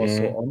people, or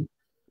so on.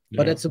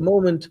 But at the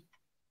moment,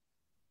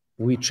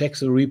 we check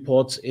the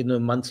reports in a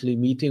monthly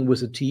meeting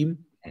with a team.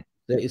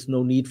 There is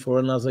no need for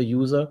another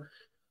user.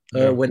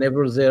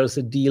 Whenever there's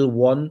a deal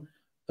won,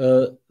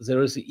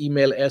 there is an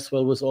email as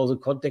well with all the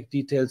contact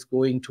details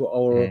going to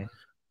our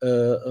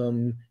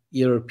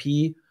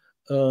ERP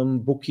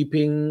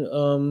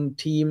bookkeeping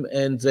team,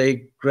 and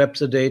they grab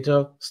the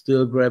data,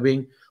 still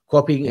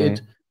copying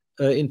it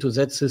into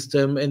that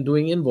system and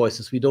doing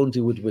invoices. We don't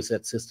do it with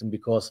that system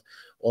because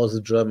all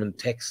the German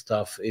tech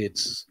stuff,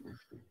 it's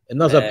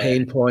another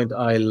pain point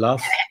I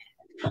love.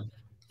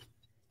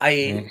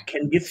 I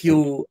can give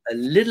you a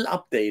little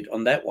update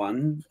on that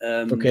one.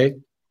 Okay.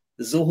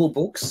 Zoho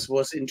Books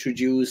was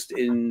introduced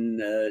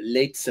in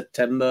late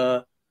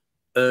September,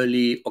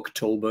 early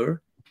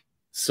October,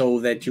 so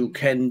that you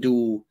can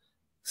do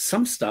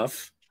some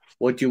stuff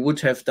what you would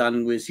have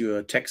done with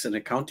your tax and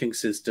accounting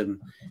system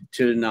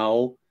till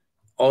now,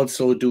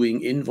 also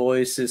doing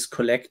invoices,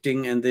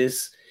 collecting, and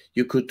this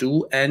you could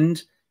do.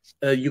 And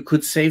you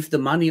could save the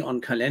money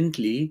on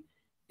Calendly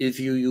if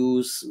you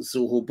use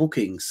Zoho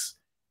Bookings,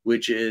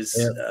 which is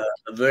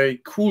a very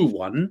cool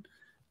one,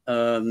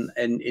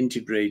 and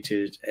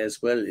integrated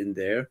as well in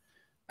there.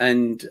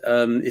 And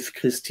if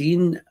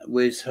Christine,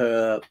 with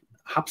her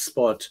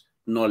HubSpot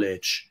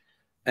knowledge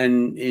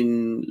and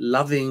in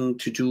loving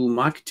to do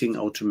marketing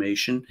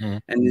automation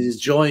and is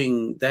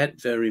enjoying that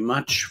very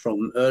much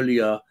from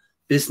earlier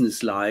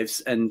business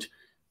lives, and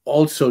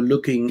also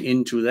looking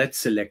into that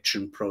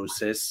selection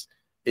process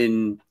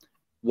in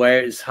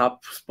where is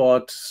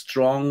HubSpot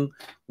strong,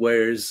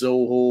 where is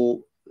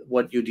Zoho,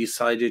 what you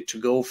decided to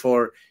go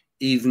for,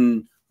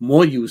 even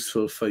more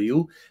useful for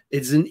you.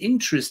 It's an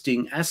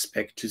interesting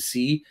aspect to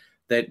see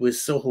that with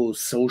Zoho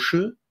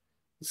Social,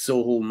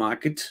 Zoho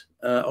Market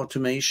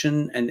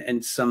automation,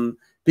 and some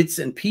bits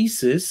and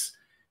pieces,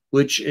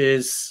 which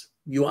is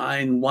you are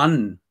in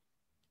one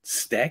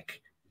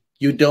stack.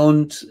 You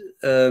don't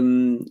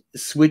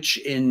switch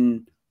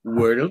in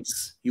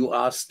worlds. You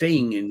are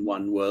staying in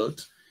one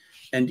world.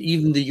 And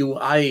even the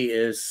UI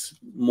is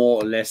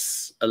more or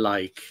less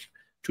alike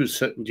to a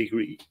certain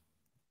degree.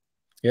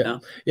 Yeah,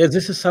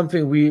 this is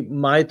something we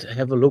might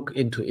have a look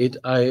into it.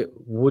 I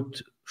would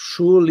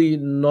surely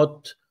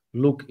not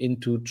look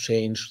into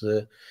change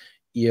the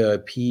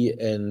ERP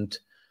and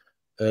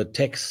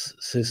tax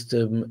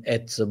system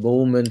at the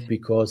moment,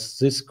 because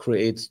this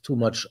creates too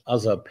much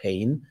other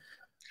pain.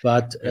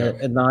 But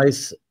a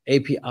nice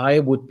API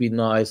would be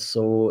nice,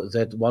 so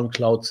that one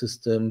cloud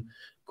system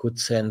could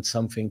send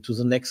something to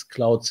the next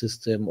cloud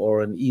system,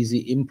 or an easy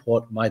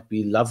import might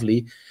be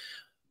lovely.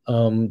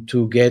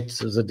 To get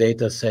the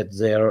data set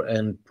there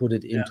and put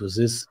it into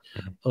this.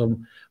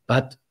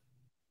 But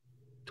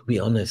to be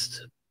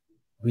honest,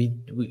 we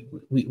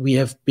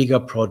have bigger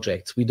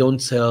projects. We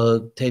don't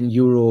sell 10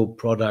 euro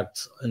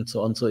products and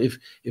so on. So if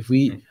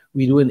we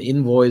do an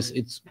invoice,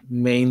 it's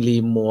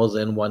mainly more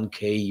than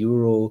 1K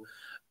euro.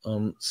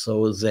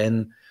 So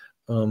then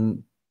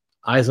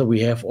either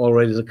we have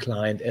already the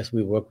client, as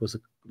we work with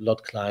a lot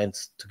of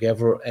clients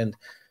together, and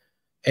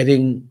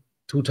adding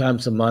 2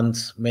 times a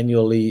month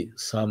manually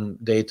some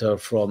data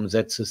from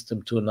that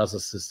system to another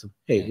system.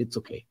 Hey, it's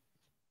okay.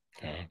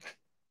 Yeah.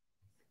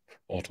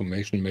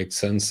 Automation makes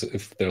sense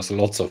if there's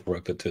lots of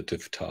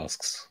repetitive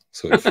tasks.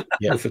 So if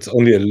if it's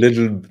only a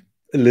little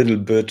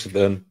bit,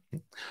 then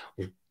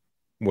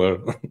well,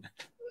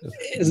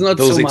 it's not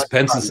those so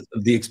expenses.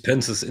 much The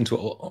expenses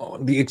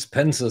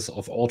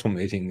of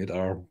automating it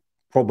are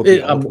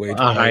probably outweighed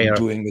by higher.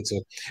 doing it.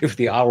 So if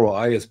the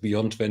ROI is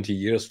beyond 20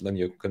 years, then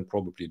you can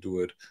probably do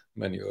it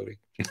manually.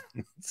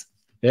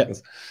 Yeah.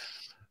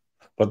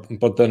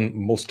 But then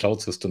most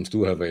cloud systems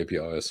do have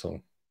APIs. So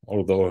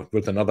although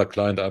with another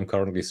client, I'm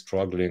currently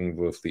struggling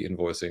with the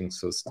invoicing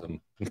system,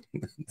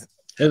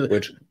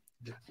 which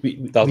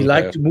we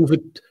like to move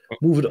it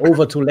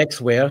over to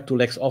Lexware, to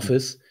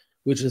LexOffice,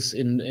 which is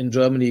in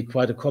Germany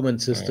quite a common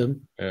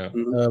system.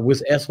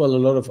 With as well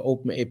a lot of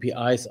open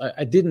APIs.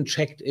 I didn't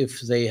check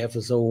if they have a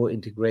Zoho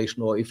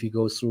integration or if you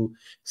go through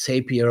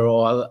Zapier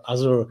or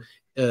other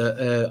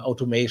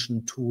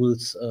automation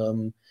tools.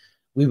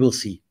 We will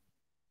see.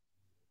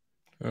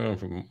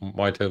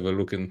 Might have a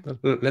look in.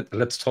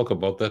 Let's talk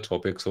about that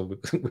topic. So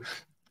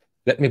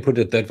let me put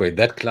it that way: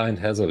 that client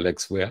has a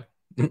Lexware,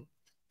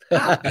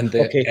 and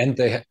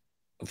they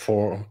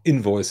for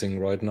invoicing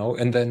right now,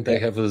 and then they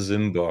have a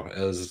Zimba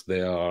as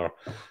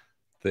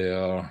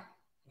their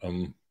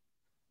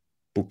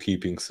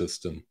bookkeeping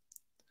system.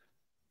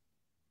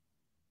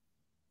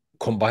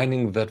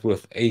 Combining that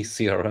with a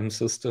CRM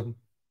system,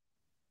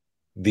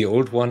 the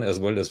old one as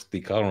well as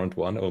the current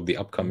one or the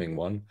upcoming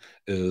one,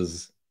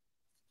 is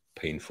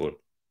painful.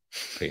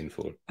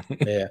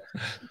 Yeah.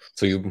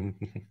 So you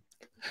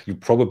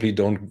probably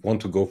don't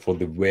want to go for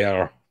the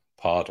where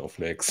part of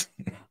Lex,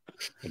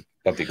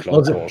 but the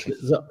cloud portion.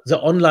 The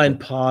online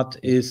part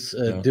is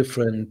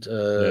different.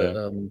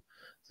 The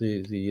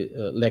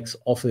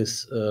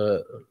LexOffice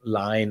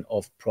line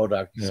of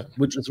products,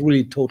 which is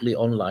really totally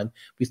online.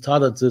 We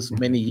started this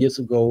many years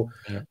ago,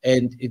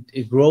 and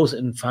it grows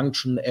in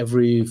function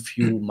every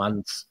few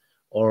months,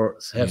 or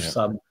have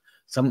some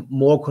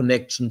more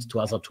connections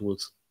to other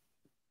tools.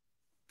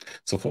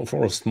 So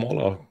for a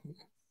smaller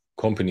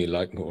company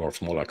or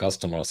smaller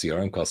customer,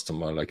 CRM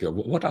customer like you,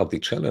 what are the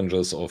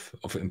challenges of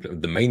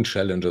the main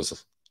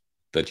challenges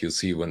that you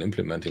see when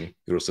implementing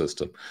your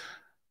system?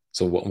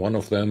 So one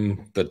of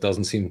them that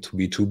doesn't seem to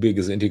be too big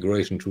is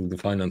integration to the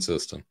finance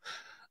system.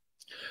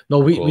 No,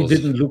 we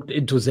didn't look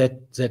into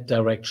that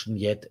direction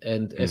yet.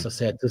 And as I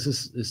said, this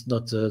is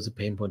not the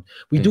pain point.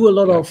 We do a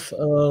lot of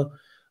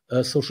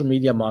social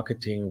media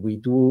marketing. We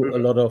do a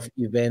lot of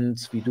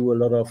events. We do a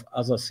lot of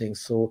other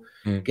things. So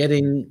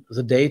getting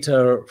the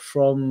data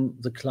from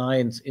the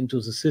clients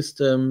into the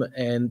system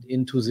and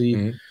into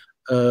the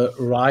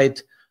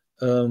right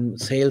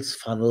sales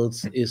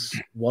funnels is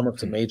one of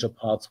the major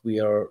parts we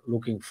are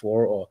looking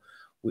for, or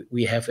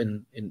we have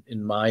in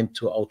mind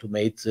to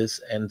automate this.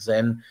 And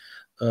then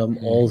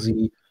all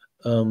the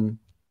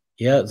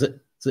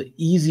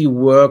easy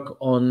work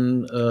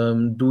on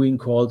doing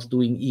calls,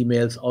 doing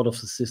emails out of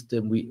the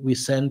system. We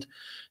send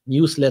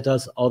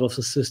newsletters out of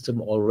the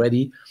system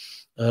already,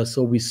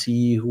 so we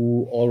see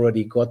who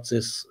already got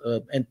this,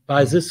 and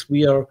by this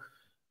we are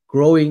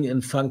growing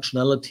in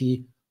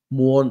functionality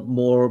more and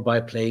more by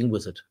playing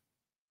with it.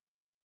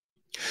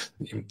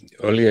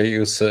 Earlier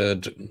you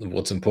said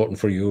what's important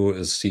for you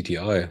is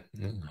CTI.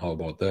 How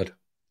about that?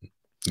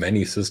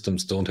 Many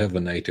systems don't have a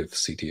native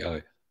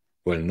CTI.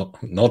 Well,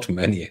 not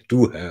many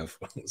do have.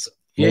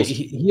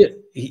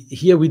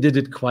 Here we did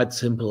it quite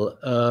simple.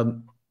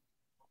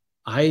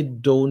 I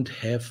don't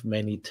have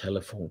many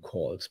telephone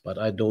calls, but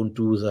I don't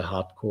do the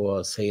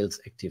hardcore sales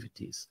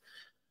activities.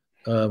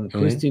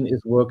 Christine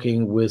is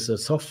working with a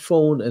soft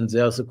phone, and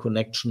there's a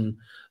connection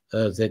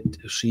that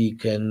she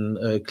can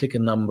click a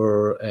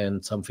number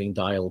and something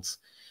dials.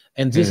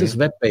 And this is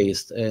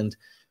web-based. And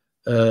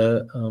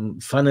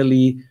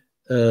finally,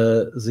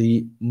 one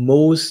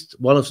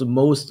of the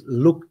most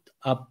looked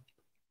up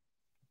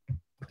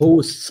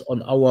posts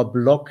on our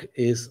blog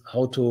is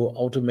how to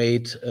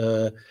automate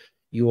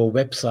your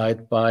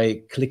website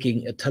by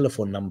clicking a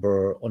telephone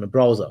number on a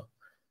browser.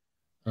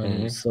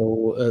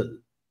 So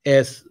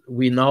as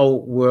we now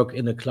work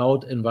in a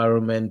cloud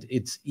environment,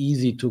 it's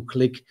easy to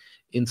click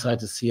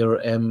inside the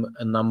CRM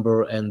a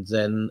number, and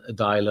then a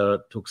dialer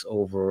takes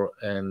over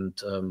and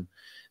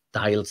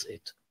dials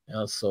it.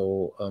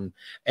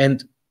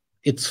 And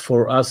it's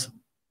for us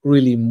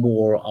really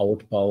more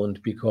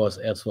outbound, because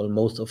as well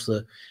most of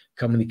the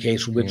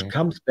communication which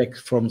comes back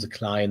from the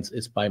clients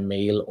is by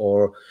mail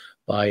or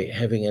by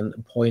having an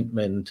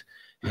appointment,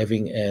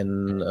 having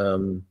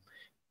an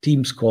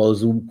Teams call,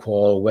 Zoom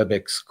call,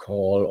 WebEx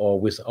call, or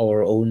with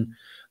our own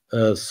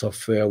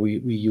software. We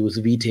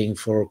use Meeting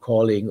for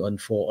calling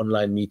and for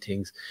online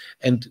meetings,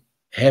 and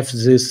have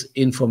this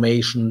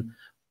information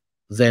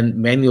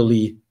then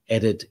manually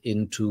added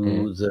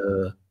into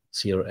the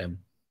CRM.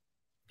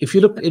 If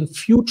you look in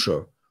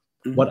future,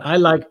 what I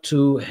like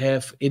to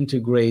have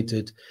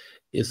integrated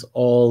is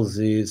all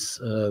this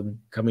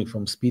coming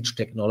from speech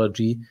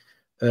technology,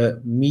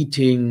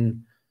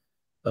 meeting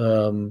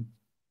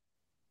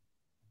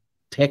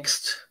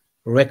text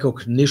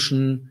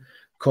recognition,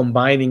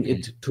 combining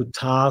it to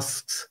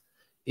tasks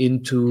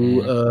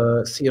into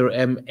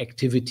CRM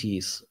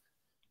activities.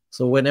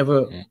 So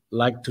whenever,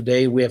 like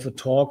today, we have a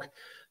talk,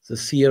 the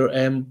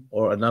CRM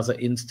or another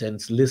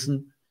instance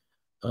listen,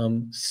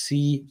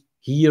 see,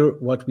 hear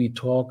what we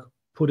talk,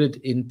 put it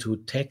into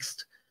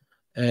text,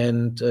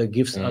 and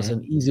gives us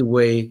an easy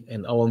way,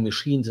 and our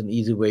machines an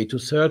easy way to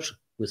search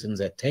within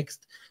that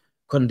text,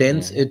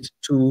 condense it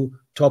to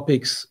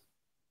topics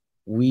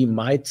we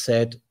might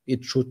said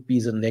it should be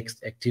the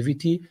next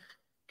activity,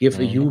 give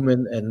a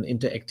human an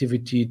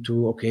interactivity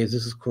to, okay,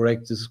 this is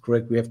correct,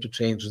 we have to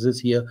change this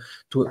here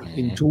to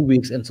in 2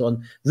 weeks and so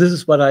on. This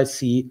is what I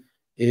see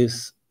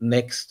is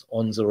next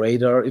on the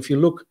radar. If you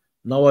look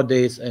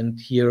nowadays, and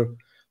here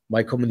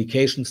my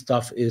communication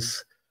stuff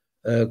is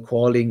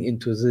calling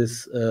into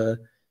this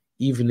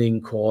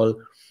evening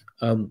call,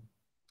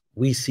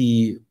 we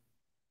see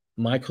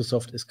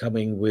Microsoft is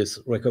coming with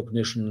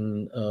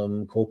recognition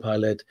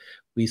Copilot.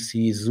 We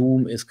see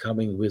Zoom is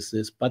coming with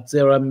this, but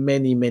there are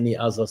many, many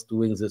others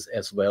doing this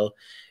as well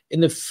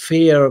in a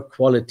fair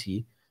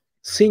quality.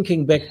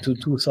 Thinking back to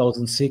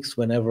 2006,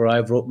 whenever I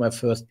wrote my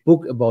first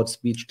book about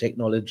speech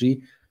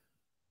technology,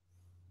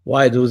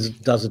 why does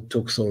it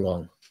took so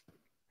long?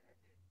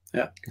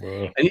 Yeah,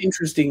 an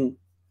interesting,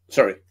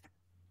 sorry.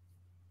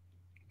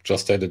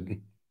 Just added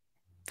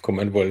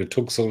comment, well, it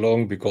took so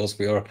long because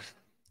we are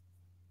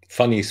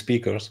funny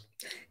speakers.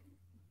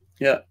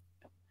 Yeah.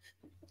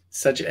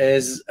 Such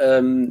as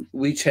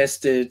we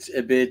tested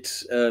a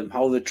bit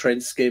how the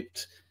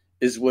transcript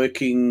is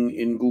working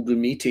in Google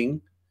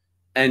Meeting.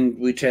 And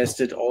we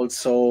tested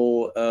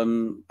also,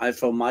 I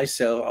for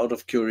myself, out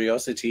of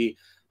curiosity,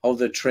 how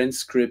the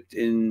transcript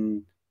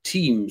in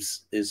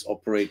Teams is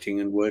operating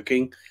and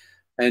working.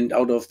 And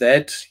out of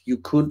that, you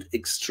could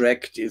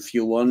extract, if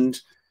you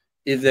want,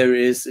 if there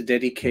is a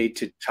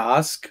dedicated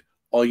task,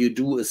 or you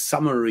do a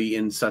summary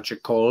in such a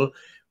call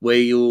where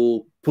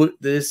you put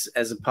this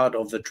as a part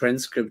of the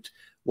transcript.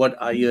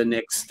 What are your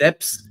next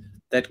steps?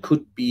 That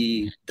could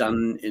be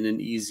done in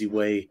an easy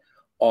way.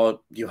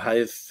 Or you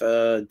have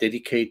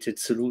dedicated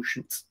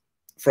solutions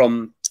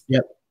from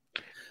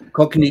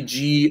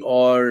Cognigy,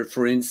 or,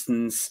 for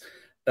instance,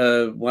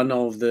 one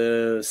of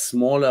the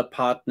smaller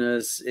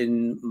partners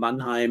in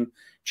Mannheim,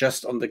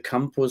 just on the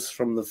campus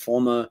from the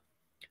former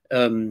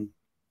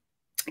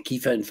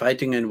Kiefer and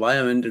Fighting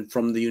environment, and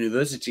from the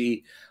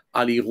university,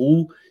 Ali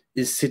Roux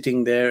is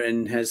sitting there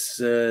and has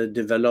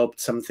developed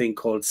something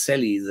called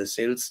Sally, the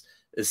sales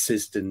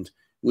assistant,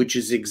 which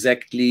is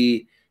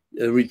exactly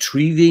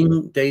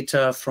retrieving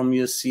data from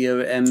your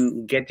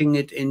CRM, getting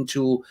it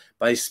into,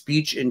 by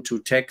speech, into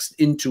text,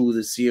 into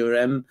the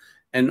CRM,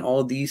 and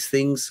all these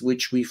things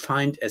which we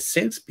find as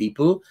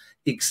salespeople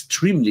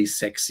extremely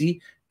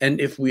sexy.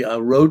 And if we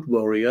are road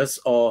warriors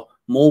or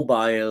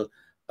mobile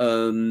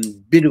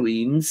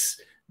Bedouins,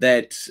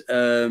 that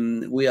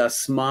we are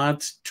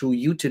smart to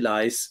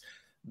utilize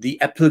the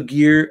Apple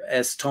gear,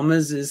 as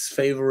Thomas is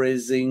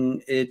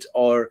favoring it,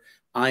 or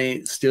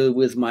I still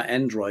with my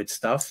Android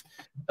stuff,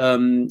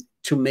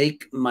 to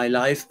make my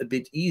life a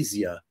bit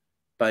easier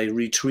by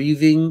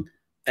retrieving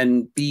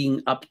and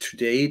being up to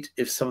date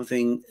if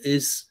something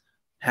is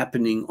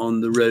happening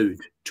on the road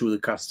to the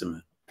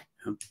customer.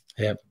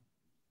 Yeah.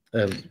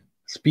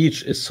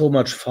 Speech is so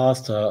much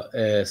faster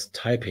as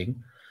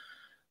typing.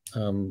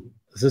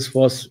 This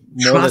was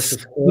more or less the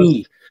first.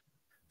 Me.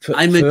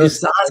 I'm a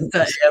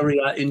disaster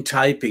area in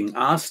typing.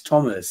 Ask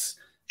Thomas.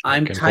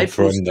 I'm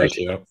confirm that,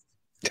 yeah.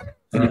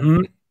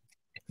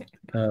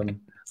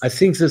 I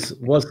think this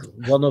was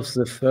one of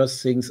the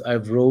first things I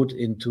wrote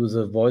into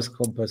the Voice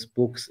Compass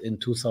books in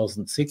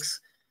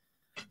 2006,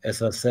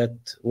 as I said,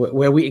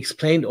 where we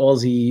explained all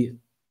the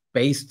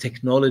base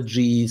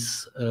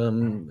technologies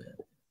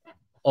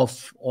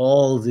of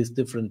all these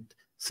different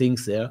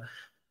things there,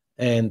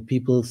 and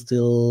people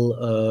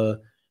still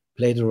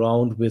played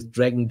around with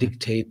Dragon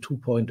Dictate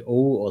 2.0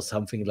 or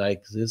something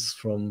like this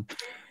from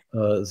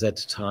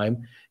that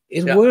time.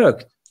 It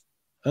worked.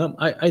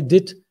 I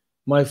did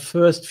my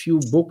first few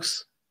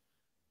books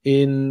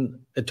in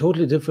a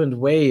totally different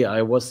way.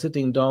 I was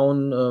sitting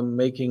down,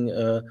 making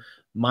a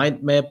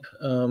mind map,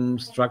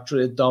 structure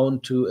it down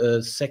to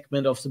a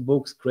segment of the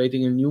books,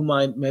 creating a new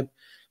mind map,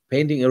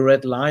 painting a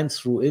red line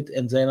through it,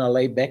 and then I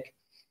lay back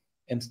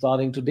and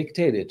starting to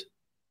dictate it.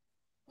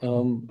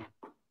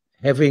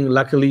 Having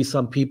luckily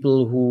some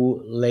people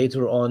who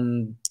later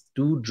on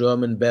do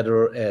German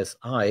better as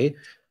I,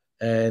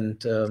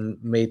 and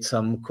made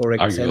some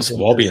correct sentences.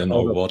 Are you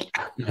or what?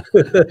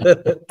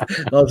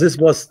 Now, this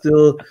was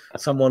still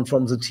someone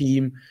from the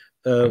team,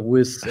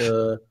 with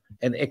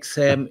an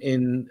exam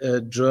in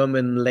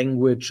German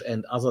language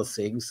and other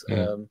things.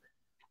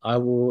 I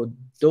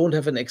don't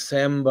have an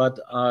exam, but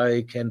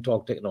I can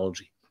talk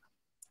technology.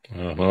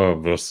 I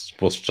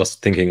was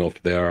just thinking of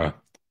their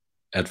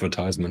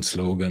advertisement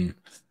slogan,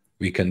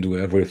 "We can do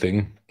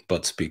everything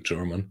but speak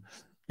German."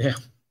 Yeah.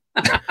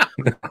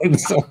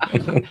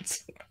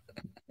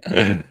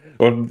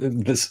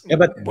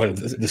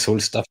 This whole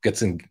stuff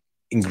gets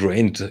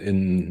ingrained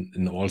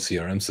in all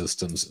CRM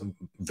systems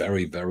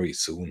very, very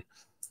soon.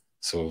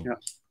 So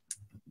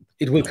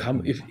it will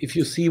come. If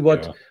you see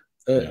what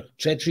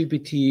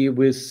ChatGPT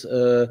with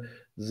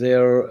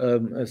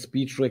their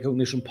speech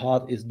recognition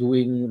part is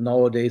doing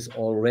nowadays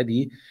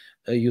already,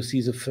 you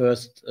see the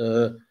first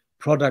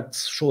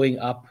products showing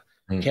up,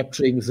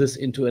 capturing this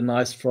into a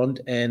nice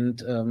front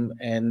end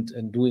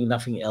and doing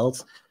nothing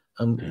else.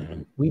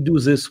 We do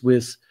this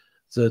with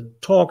the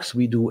talks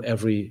we do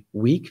every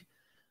week.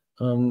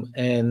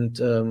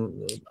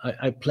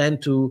 I plan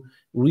to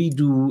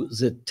redo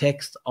the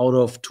text out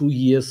of 2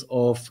 years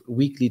of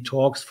weekly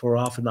talks for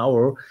half an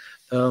hour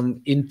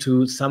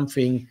into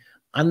something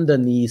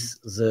underneath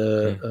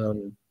the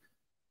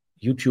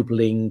YouTube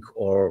link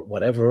or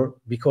whatever,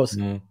 because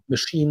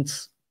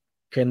machines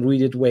can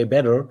read it way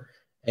better,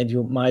 and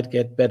you might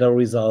get better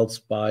results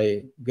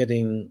by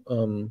getting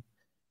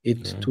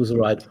it to the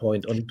right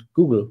point on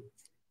Google.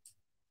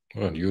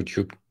 Well,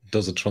 YouTube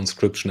does a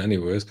transcription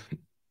anyways.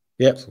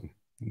 Yeah. So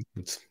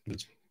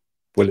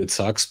well, it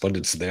sucks, but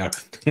it's there.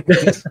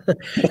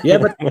 Yeah,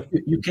 but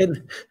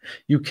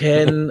you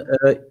can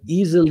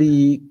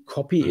easily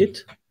copy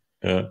it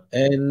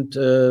and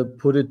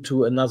put it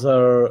to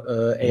another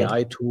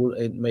AI tool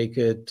and make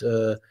it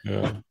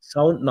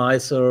sound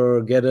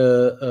nicer, get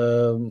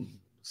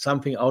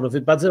something out of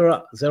it. But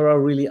there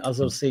are really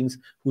other things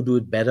who do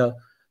it better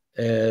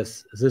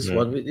as this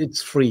one.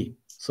 It's free,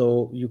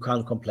 so you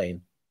can't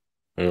complain.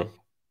 Yeah.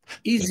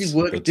 Easy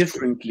Work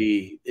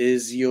Differently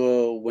is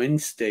your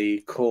Wednesday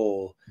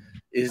call,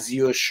 is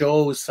your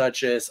show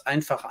such as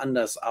Einfach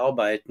anders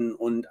arbeiten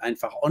und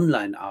einfach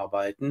online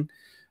arbeiten.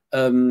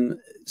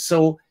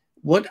 So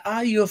what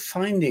are your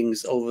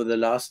findings over the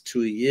last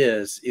 2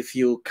 years if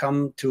you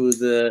come to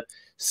the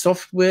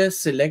software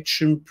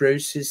selection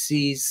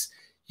processes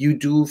you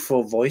do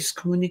for voice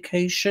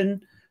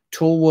communication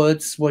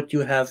towards what you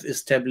have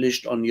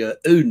established on your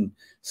own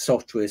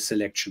software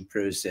selection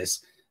process?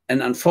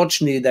 And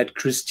unfortunately, that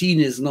Christine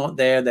is not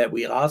there, that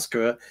we ask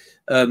her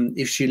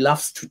if she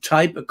loves to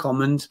type a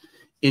comment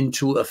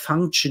into a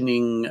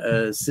functioning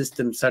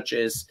system such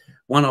as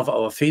one of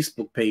our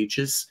Facebook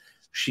pages.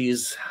 She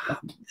is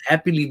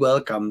happily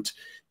welcomed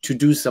to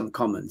do some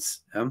comments.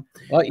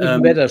 Or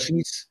even better,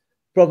 she's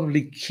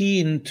probably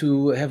keen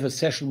to have a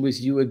session with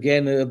you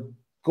again,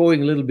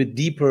 going a little bit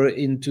deeper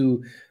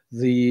into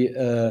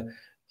the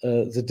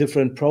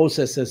different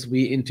processes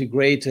we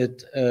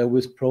integrated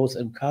with pros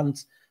and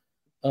cons.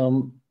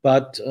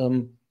 But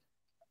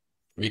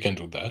we can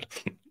do that.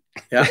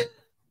 Yeah.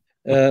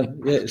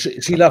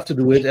 She loved to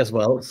do it as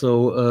well.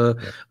 So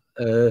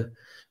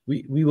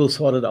we will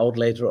sort it out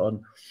later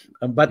on.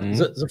 But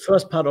the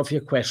first part of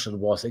your question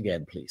was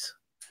again, please.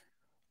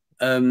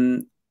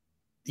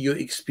 Your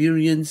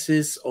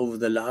experiences over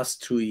the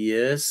last 2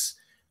 years,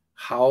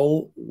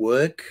 how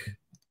work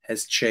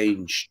has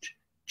changed.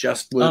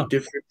 Just Work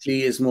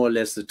Differently is more or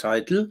less the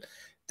title.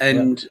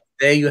 And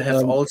there you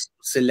have also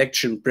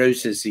selection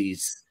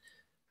processes.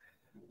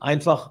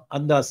 Einfach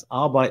anders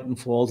arbeiten,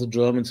 for all the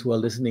Germans who are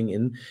listening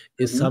in,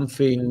 is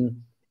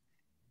something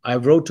I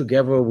wrote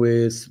together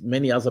with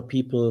many other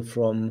people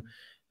from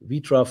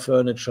Vitra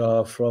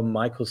Furniture, from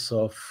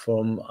Microsoft,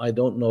 from, I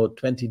don't know,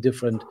 20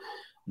 different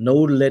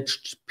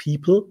knowledge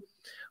people,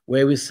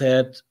 where we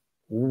said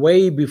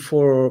way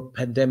before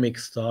pandemic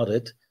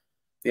started,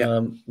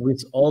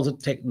 with all the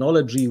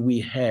technology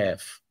we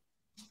have,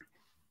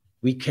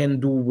 we can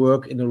do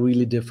work in a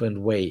really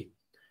different way.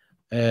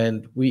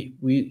 And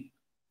we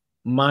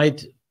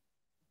might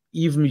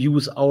even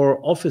use our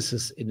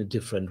offices in a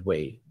different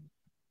way.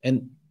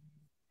 And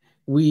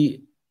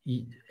we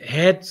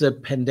had the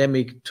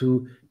pandemic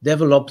to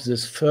develop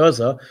this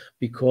further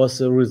because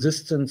the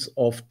resistance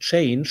of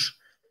change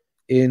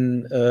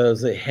in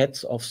the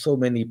heads of so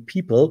many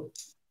people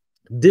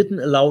didn't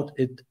allow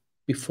it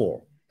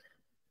before.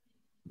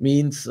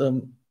 Means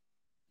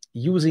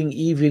using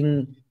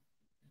even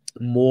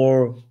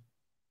more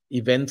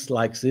events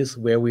like this,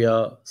 where we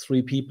are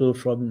 3 people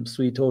from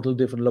 3 total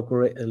different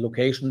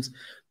locations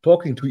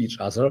talking to each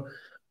other,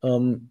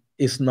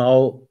 is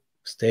now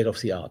state of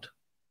the art.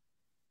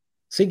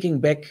 Thinking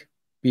back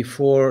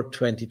before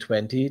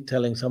 2020,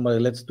 telling somebody,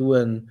 let's do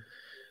a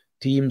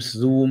Teams,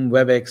 Zoom,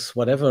 WebEx,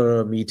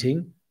 whatever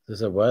meeting, they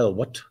said, well,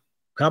 what?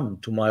 Come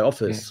to my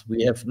office.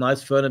 We have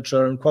nice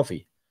furniture and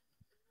coffee.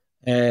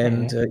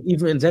 And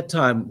even in that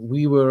time,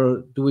 we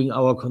were doing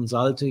our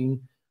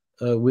consulting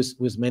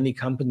with many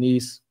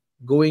companies,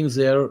 going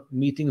there,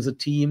 meeting the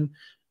team,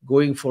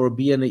 going for a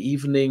beer in the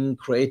evening,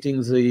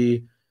 creating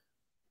the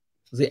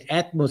the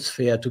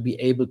atmosphere to be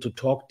able to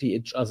talk to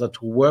each other,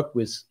 to work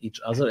with each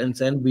other. And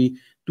then we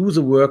do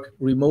the work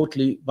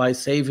remotely by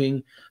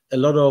saving a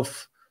lot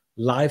of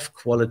life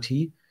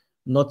quality,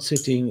 not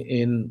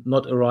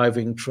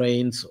arriving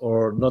trains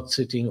or not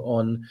sitting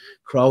on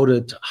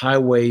crowded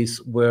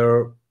highways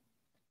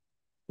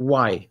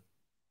why?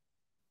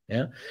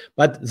 Yeah,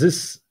 but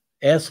this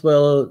as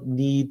well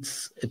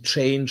needs a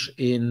change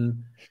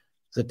in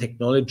the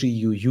technology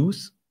you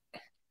use,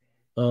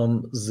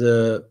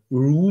 the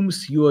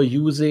rooms you are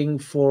using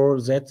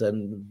for that.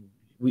 And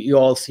you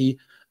all see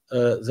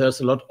there's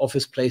a lot of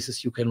office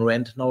places you can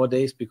rent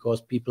nowadays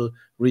because people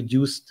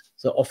reduced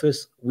the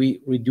office.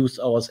 We reduced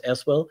ours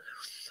as well.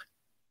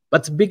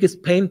 But the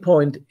biggest pain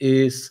point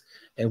is,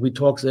 and we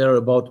talk there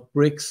about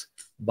bricks,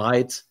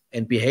 bytes,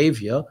 and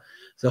behavior,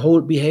 the whole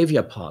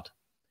behavior part.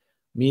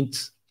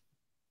 Means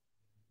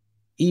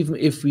even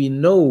if we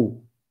know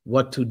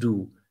what to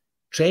do,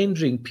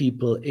 changing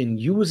people in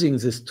using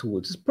these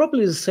tools is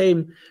probably the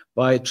same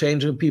by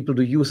changing people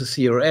to use a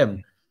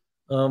CRM.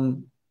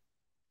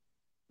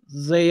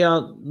 They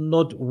are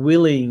not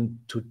willing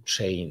to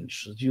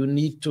change. You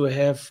need to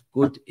have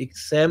good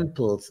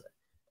examples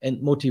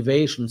and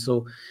motivation.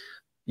 So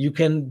you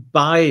can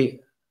buy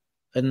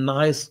a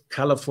nice,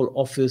 colorful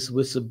office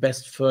with the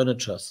best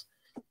furnitures.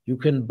 You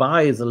can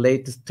buy the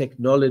latest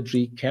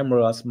technology,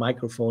 cameras,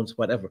 microphones,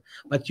 whatever,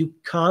 but you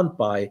can't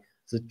buy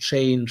the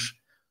change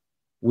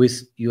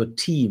with your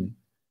team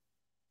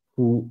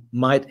who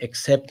might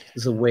accept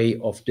the way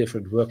of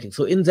different working.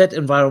 So in that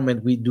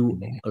environment, we do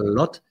a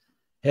lot,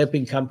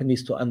 helping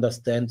companies to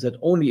understand that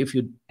only if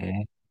you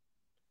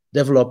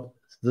develop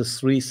the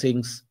three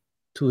things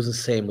to the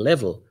same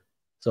level,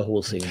 the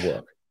whole thing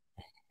works.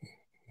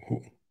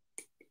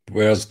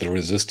 Where's the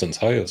resistance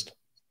highest?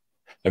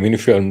 I mean,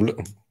 if I'm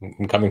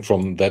coming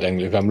from that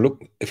angle,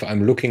 if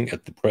I'm looking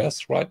at the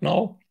press right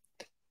now,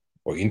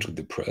 or into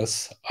the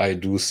press, I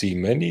do see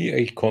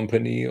a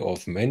company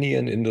of many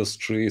an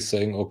industry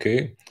saying,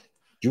 okay,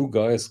 you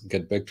guys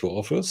get back to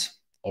office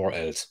or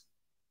else.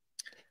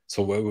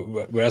 So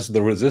where's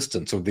the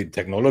resistance? So the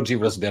technology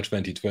was there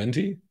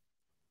 2020,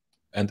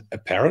 and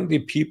apparently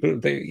people,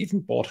 they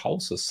even bought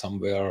houses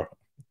somewhere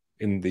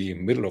in the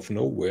middle of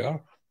nowhere,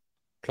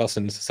 plus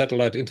a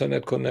satellite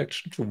internet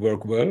connection to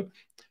work well.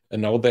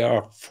 And now they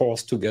are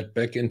forced to get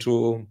back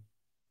into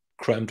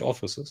cramped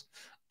offices.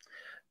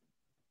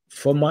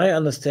 For my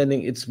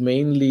understanding, it's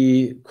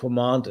mainly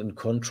command and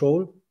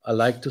control. I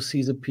like to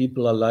see the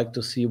people. I like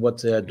to see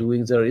what they are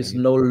doing. There is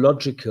no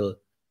logical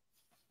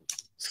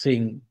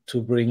thing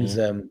to bring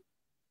them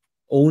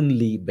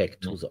only back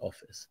to the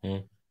office.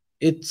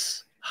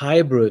 It's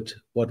hybrid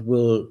what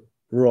will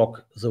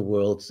rock the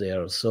world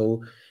there.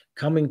 So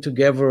coming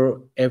together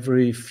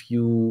every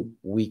few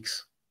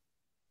weeks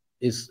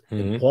is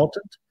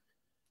important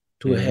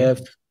to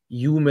have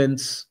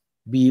humans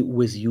be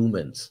with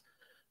humans.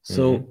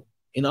 So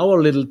in our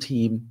little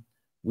team,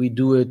 we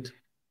do it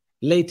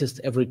latest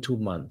every 2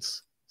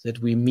 months, that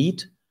we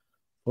meet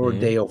for a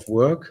day of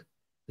work.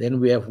 Then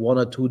we have 1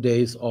 or 2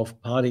 days of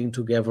partying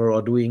together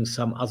or doing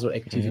some other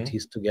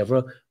activities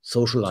together,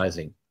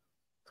 socializing.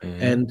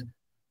 And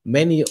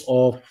many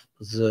of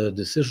the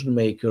decision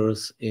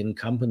makers in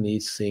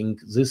companies think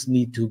this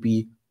need to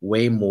be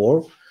way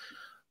more.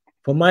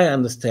 From my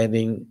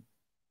understanding,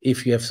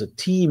 if you have the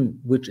team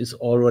which is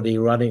already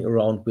running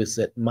around with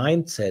that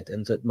mindset,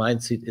 and that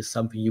mindset is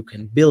something you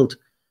can build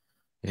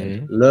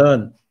and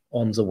learn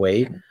on the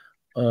way,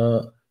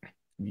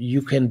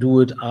 you can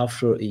do it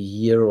after a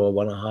year or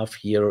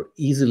 1.5 years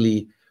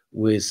easily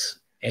with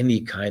any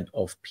kind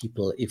of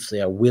people if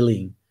they are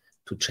willing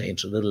to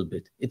change a little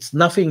bit. It's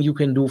nothing you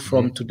can do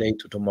from today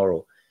to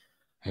tomorrow.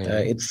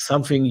 It's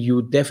something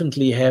you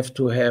definitely have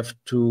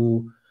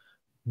to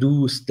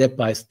do step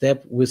by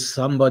step with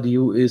somebody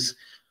who is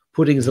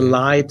putting the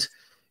light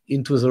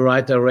into the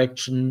right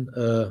direction,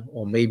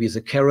 or maybe the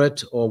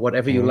carrot or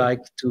whatever you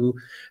like to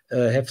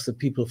have the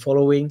people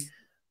following.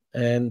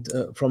 And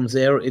from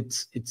there,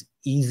 it's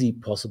easy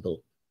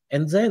possible.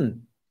 And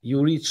then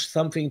you reach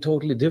something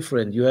totally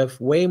different. You have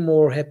way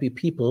more happy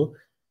people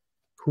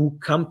who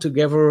come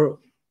together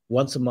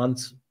once a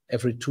month,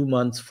 every 2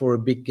 months for a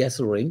big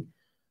gathering,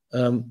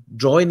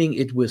 joining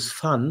it with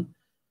fun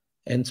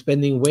and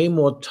spending way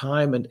more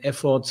time and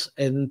efforts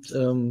and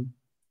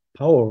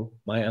power,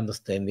 my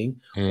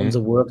understanding, on the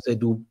work they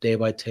do day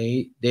by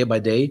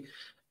day,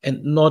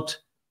 and not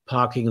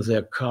parking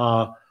their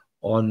car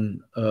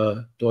on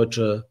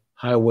Deutsche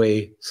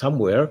highway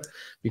somewhere,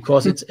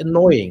 because it's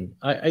annoying.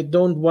 I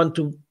don't want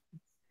to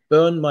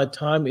burn my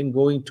time in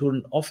going to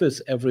an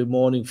office every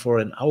morning for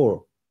an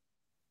hour.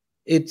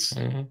 It's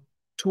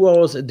 2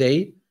 hours a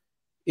day.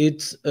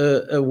 It's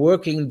a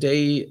working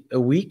day a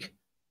week.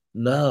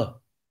 No.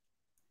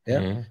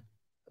 Yeah.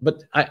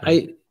 But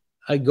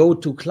I go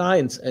to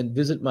clients and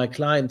visit my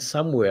clients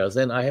somewhere.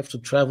 Then I have to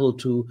travel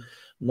to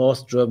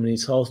North Germany,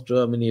 South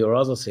Germany, or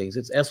other things.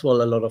 It's as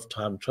well a lot of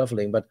time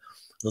traveling. But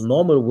the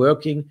normal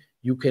working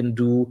you can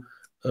do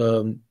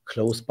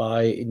close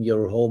by in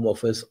your home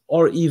office,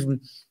 or even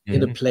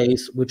in a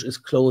place which is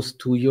close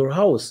to your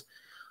house.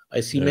 I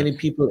see many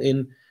people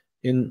in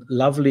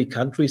lovely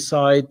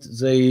countryside.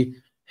 They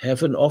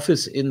have an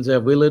office in their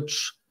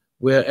village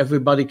where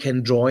everybody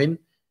can join,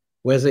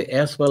 where they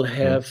as well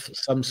have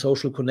some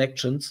social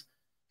connections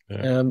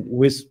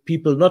with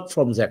people not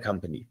from their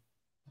company.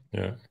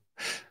 Yeah.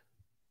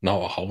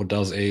 Now, how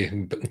does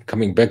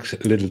coming back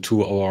a little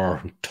to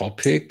our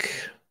topic,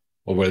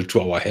 or well,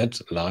 to our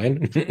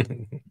headline,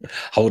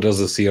 how does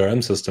the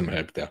CRM system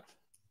help there?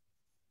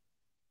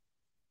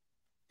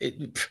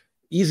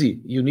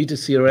 Easy. You need a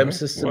CRM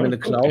system in the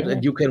cloud,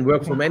 and you can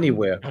work from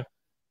anywhere.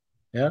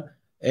 Yeah.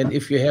 And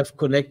if you have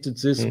connected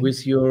this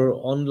with your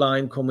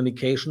online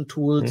communication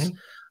tools,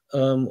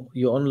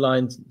 your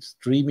online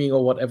streaming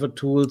or whatever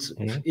tools,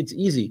 it's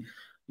easy.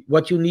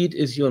 What you need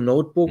is your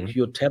notebook,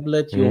 your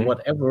tablet, your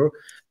whatever,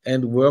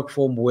 and work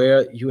from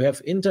where you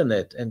have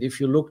internet. And if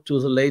you look to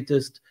the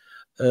latest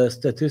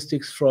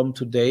statistics from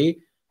today,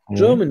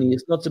 Germany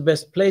is not the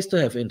best place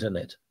to have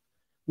internet.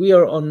 We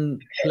are on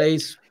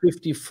place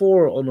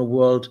 54 on a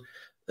world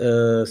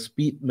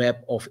speed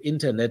map of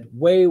internet,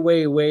 way,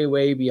 way, way,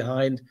 way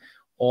behind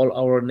all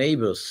our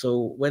neighbors.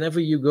 So whenever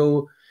you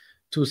go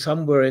to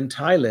somewhere in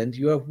Thailand,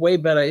 you have way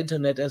better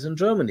internet as in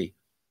Germany.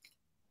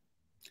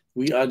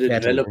 We are the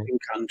developing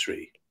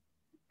country.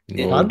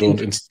 No,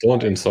 don't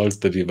insult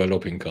the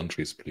developing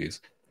countries,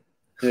 please.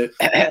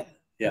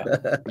 Yeah.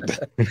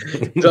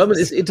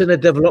 Germany is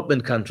internet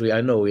development country,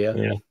 I know, yeah.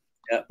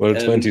 Well,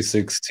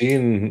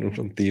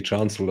 2016, the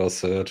chancellor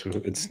said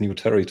it's new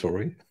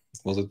territory.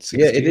 Was it 16?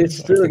 Yeah, it is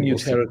still a new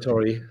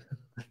territory.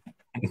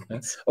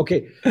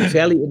 Okay,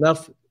 fairly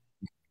enough.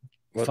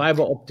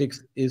 Fiber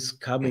optics is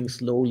coming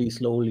slowly,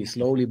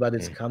 but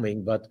it's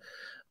coming. But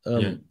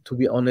to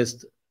be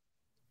honest,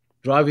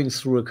 driving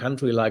through a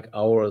country like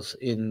ours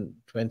in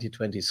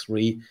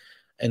 2023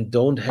 and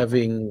don't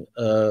having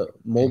a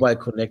mobile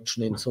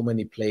connection in so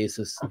many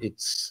places,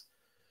 it's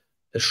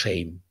a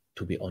shame,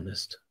 to be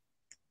honest.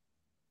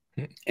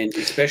 And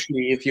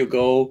especially if you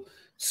go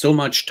so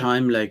much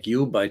time like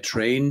you by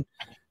train,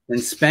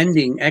 and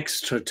spending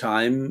extra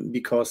time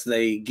because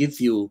they give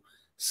you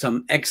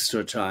some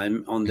extra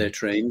time on their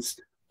trains,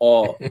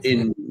 or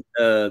in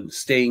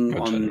staying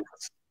on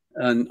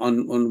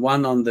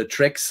one on the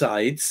track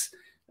sides,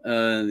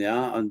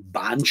 on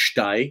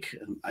Bahnsteig.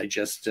 I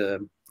just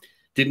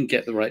didn't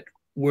get the right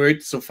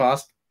word so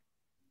fast.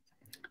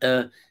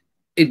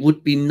 It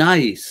would be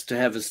nice to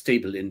have a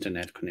stable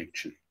internet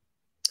connection.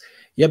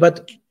 Yeah,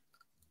 but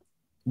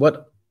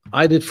what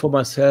I did for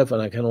myself, and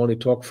I can only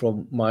talk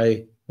from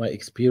my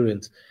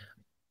experience,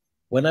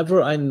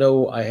 whenever I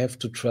know I have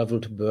to travel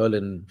to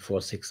Berlin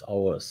for 6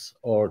 hours,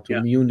 or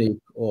to Munich,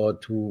 or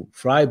to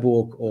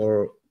Freiburg,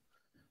 or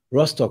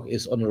Rostock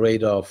is on the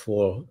radar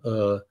for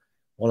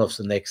one of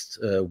the next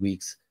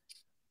weeks,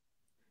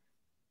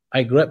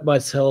 I grab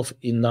myself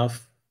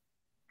enough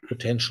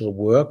potential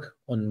work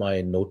on my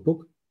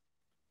notebook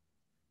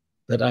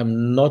that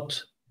I'm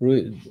not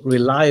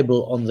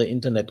reliable on the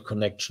internet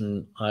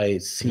connection I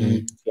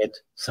see get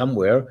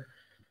somewhere.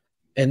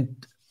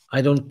 And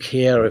I don't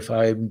care if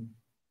I'm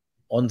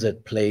on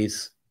that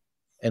place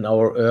an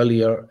hour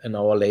earlier, an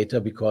hour later,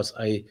 because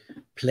I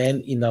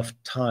plan enough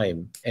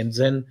time. And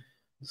then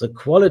the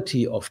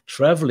quality of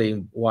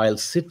traveling while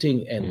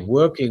sitting and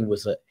working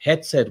with a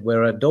headset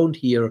where I don't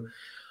hear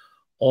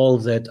all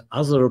that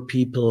other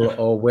people,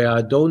 or where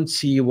I don't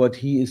see what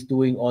he is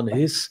doing on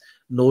his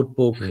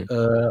notebook,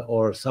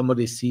 or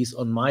somebody sees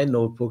on my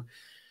notebook,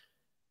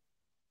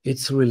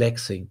 it's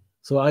relaxing.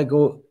 So I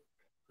go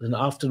an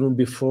afternoon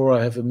before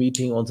I have a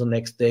meeting on the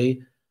next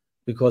day,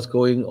 because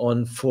going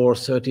on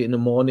 4:30 in the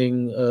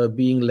morning,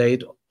 being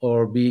late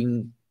or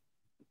being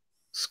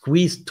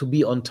squeezed to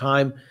be on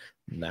time,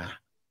 nah.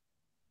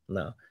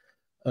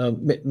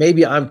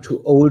 Maybe I'm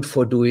too old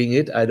for doing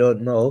it, I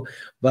don't know,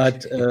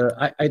 but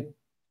I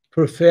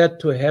prefer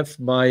to have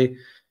my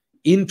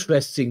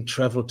interesting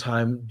travel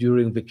time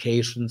during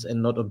vacations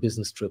and not on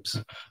business trips.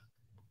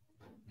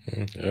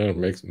 Yeah,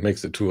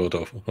 makes it too out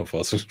of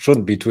us. It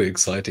shouldn't be too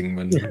exciting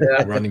when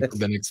running to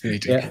the next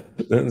meeting.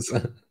 And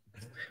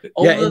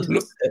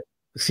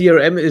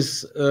CRM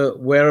is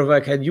wherever I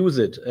can use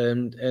it,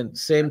 and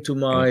same to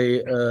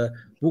my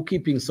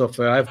bookkeeping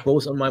software. I have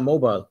both on my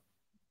mobile.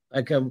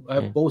 I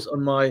have both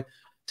on my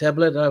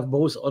tablet. I have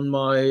both on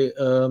my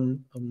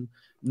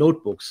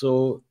notebook.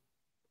 So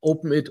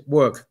open it,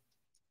 work.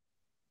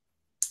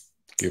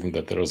 Given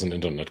that there is an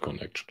internet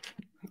connection.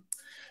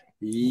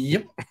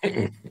 Yep.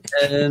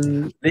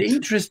 The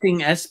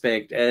interesting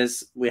aspect,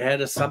 as we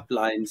had a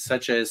subline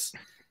such as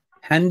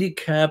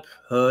handicap,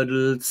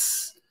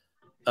 hurdles,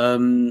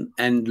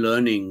 and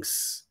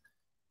learnings.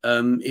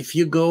 If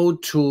you go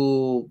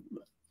to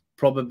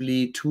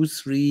probably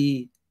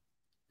 2-3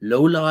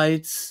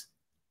 lowlights,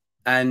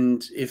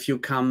 and if you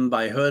come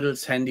by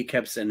hurdles,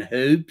 handicaps, and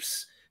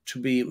hopes, to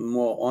be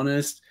more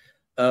honest,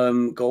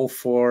 go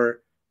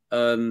for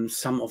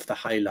some of the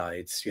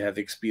highlights you have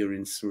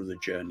experienced through the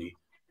journey.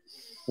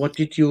 What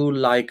did you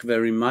like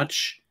very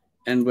much,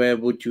 and where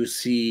would you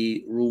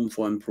see room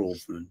for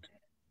improvement?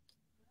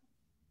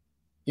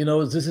 You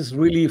know, this is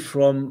really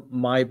from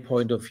my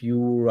point of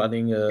view,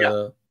 running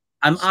a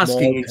I'm small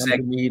asking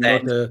exactly company,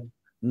 that.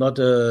 not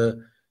a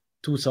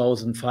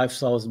 2,000,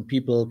 5,000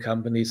 people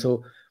company.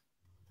 So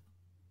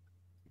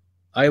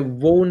I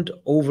won't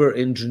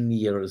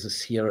over-engineer the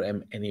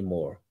CRM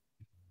anymore.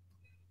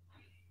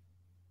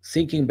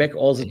 Thinking back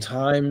all the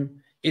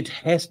time, it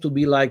has to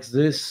be like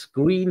this: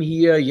 green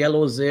here,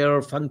 yellow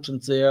there,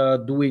 functions there,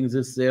 doing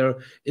this there.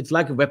 It's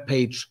like a web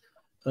page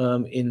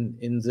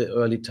in the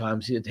early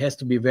times. It has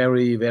to be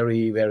very,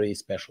 very, very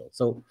special.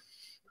 So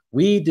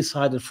we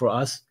decided for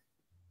us,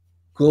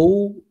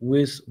 go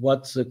with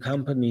what the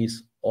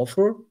companies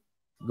offer,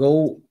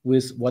 go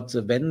with what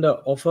the vendor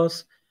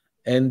offers,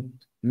 and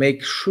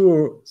make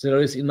sure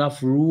there is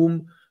enough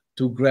room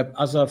to grab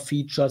other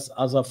features,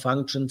 other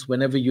functions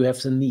whenever you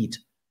have the need.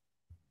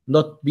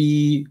 Not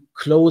be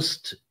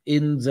closed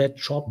in that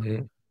shop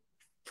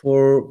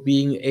for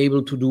being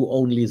able to do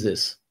only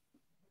this.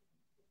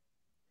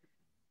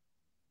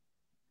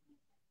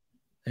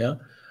 Yeah.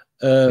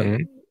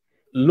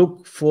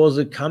 Look for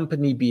the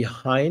company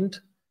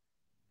behind.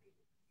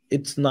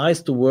 It's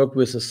nice to work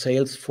with a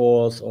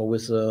Salesforce or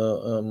with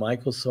a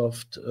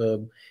Microsoft.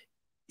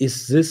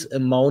 Is this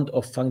amount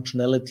of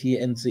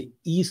functionality and the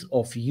ease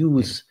of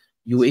use,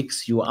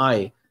 UX,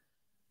 UI,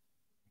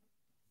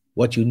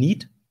 what you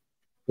need,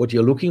 what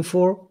you're looking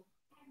for?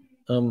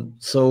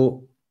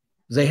 So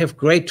they have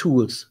great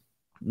tools,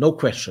 no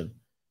question.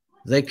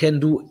 They can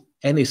do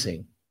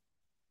anything.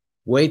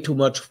 Way too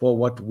much for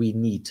what we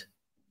need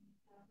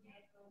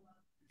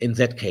in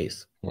that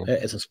case,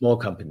 as a small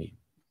company.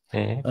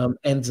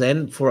 And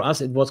then for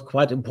us, it was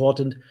quite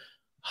important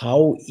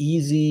how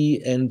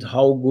easy and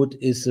how good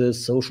is the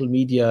social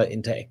media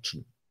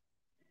interaction.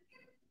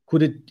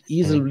 Could it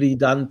easily be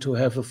done to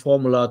have a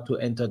formula to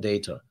enter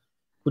data?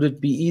 Could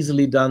it be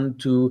easily done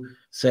to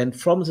send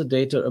from the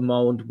data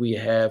amount we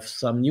have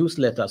some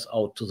newsletters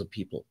out to the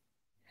people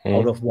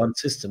out of one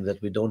system,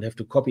 that we don't have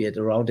to copy it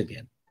around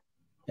again?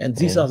 And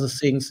these are the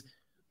things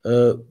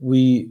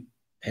we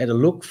had a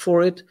look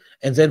for it.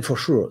 And then for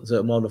sure, the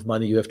amount of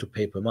money you have to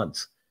pay per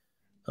month.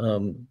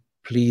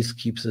 Please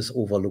keep this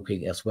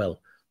overlooking as well.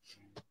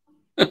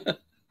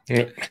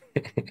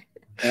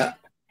 Yeah.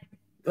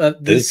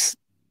 This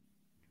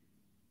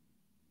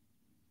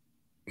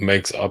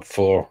makes up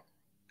for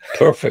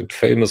perfect,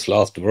 famous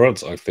last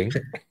words, I think.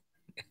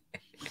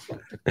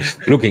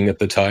 Looking at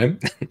the time.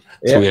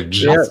 So we are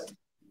just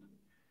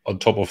on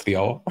top of the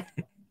hour.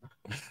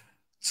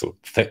 So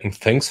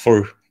thanks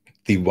for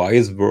the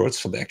wise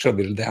words.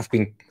 Actually, there have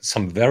been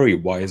some very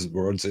wise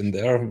words in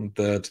there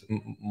that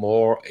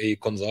more a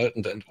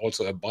consultant and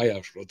also a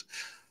buyer should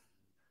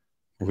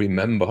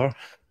remember.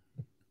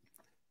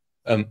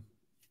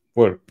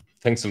 Well,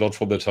 thanks a lot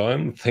for the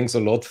time. Thanks a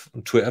lot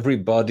to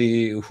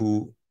everybody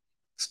who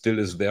still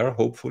is there,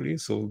 hopefully.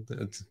 So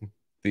that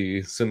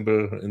the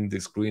symbol in the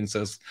screen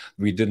says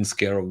we didn't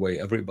scare away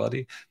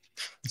everybody.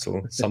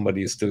 So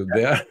somebody is still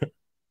there.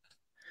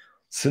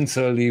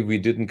 Sincerely, we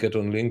didn't get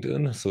on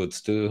LinkedIn, so it's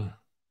still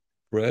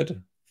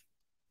red.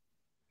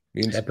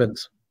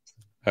 Happens.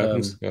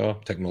 Yeah,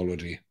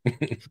 technology.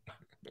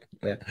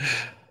 Yeah.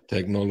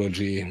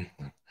 Technology.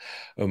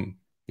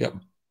 Yeah,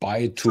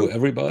 bye to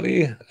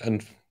everybody,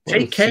 and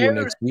take care. See you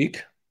next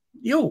week.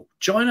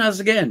 Join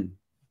us again.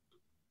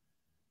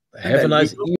 Have a nice evening.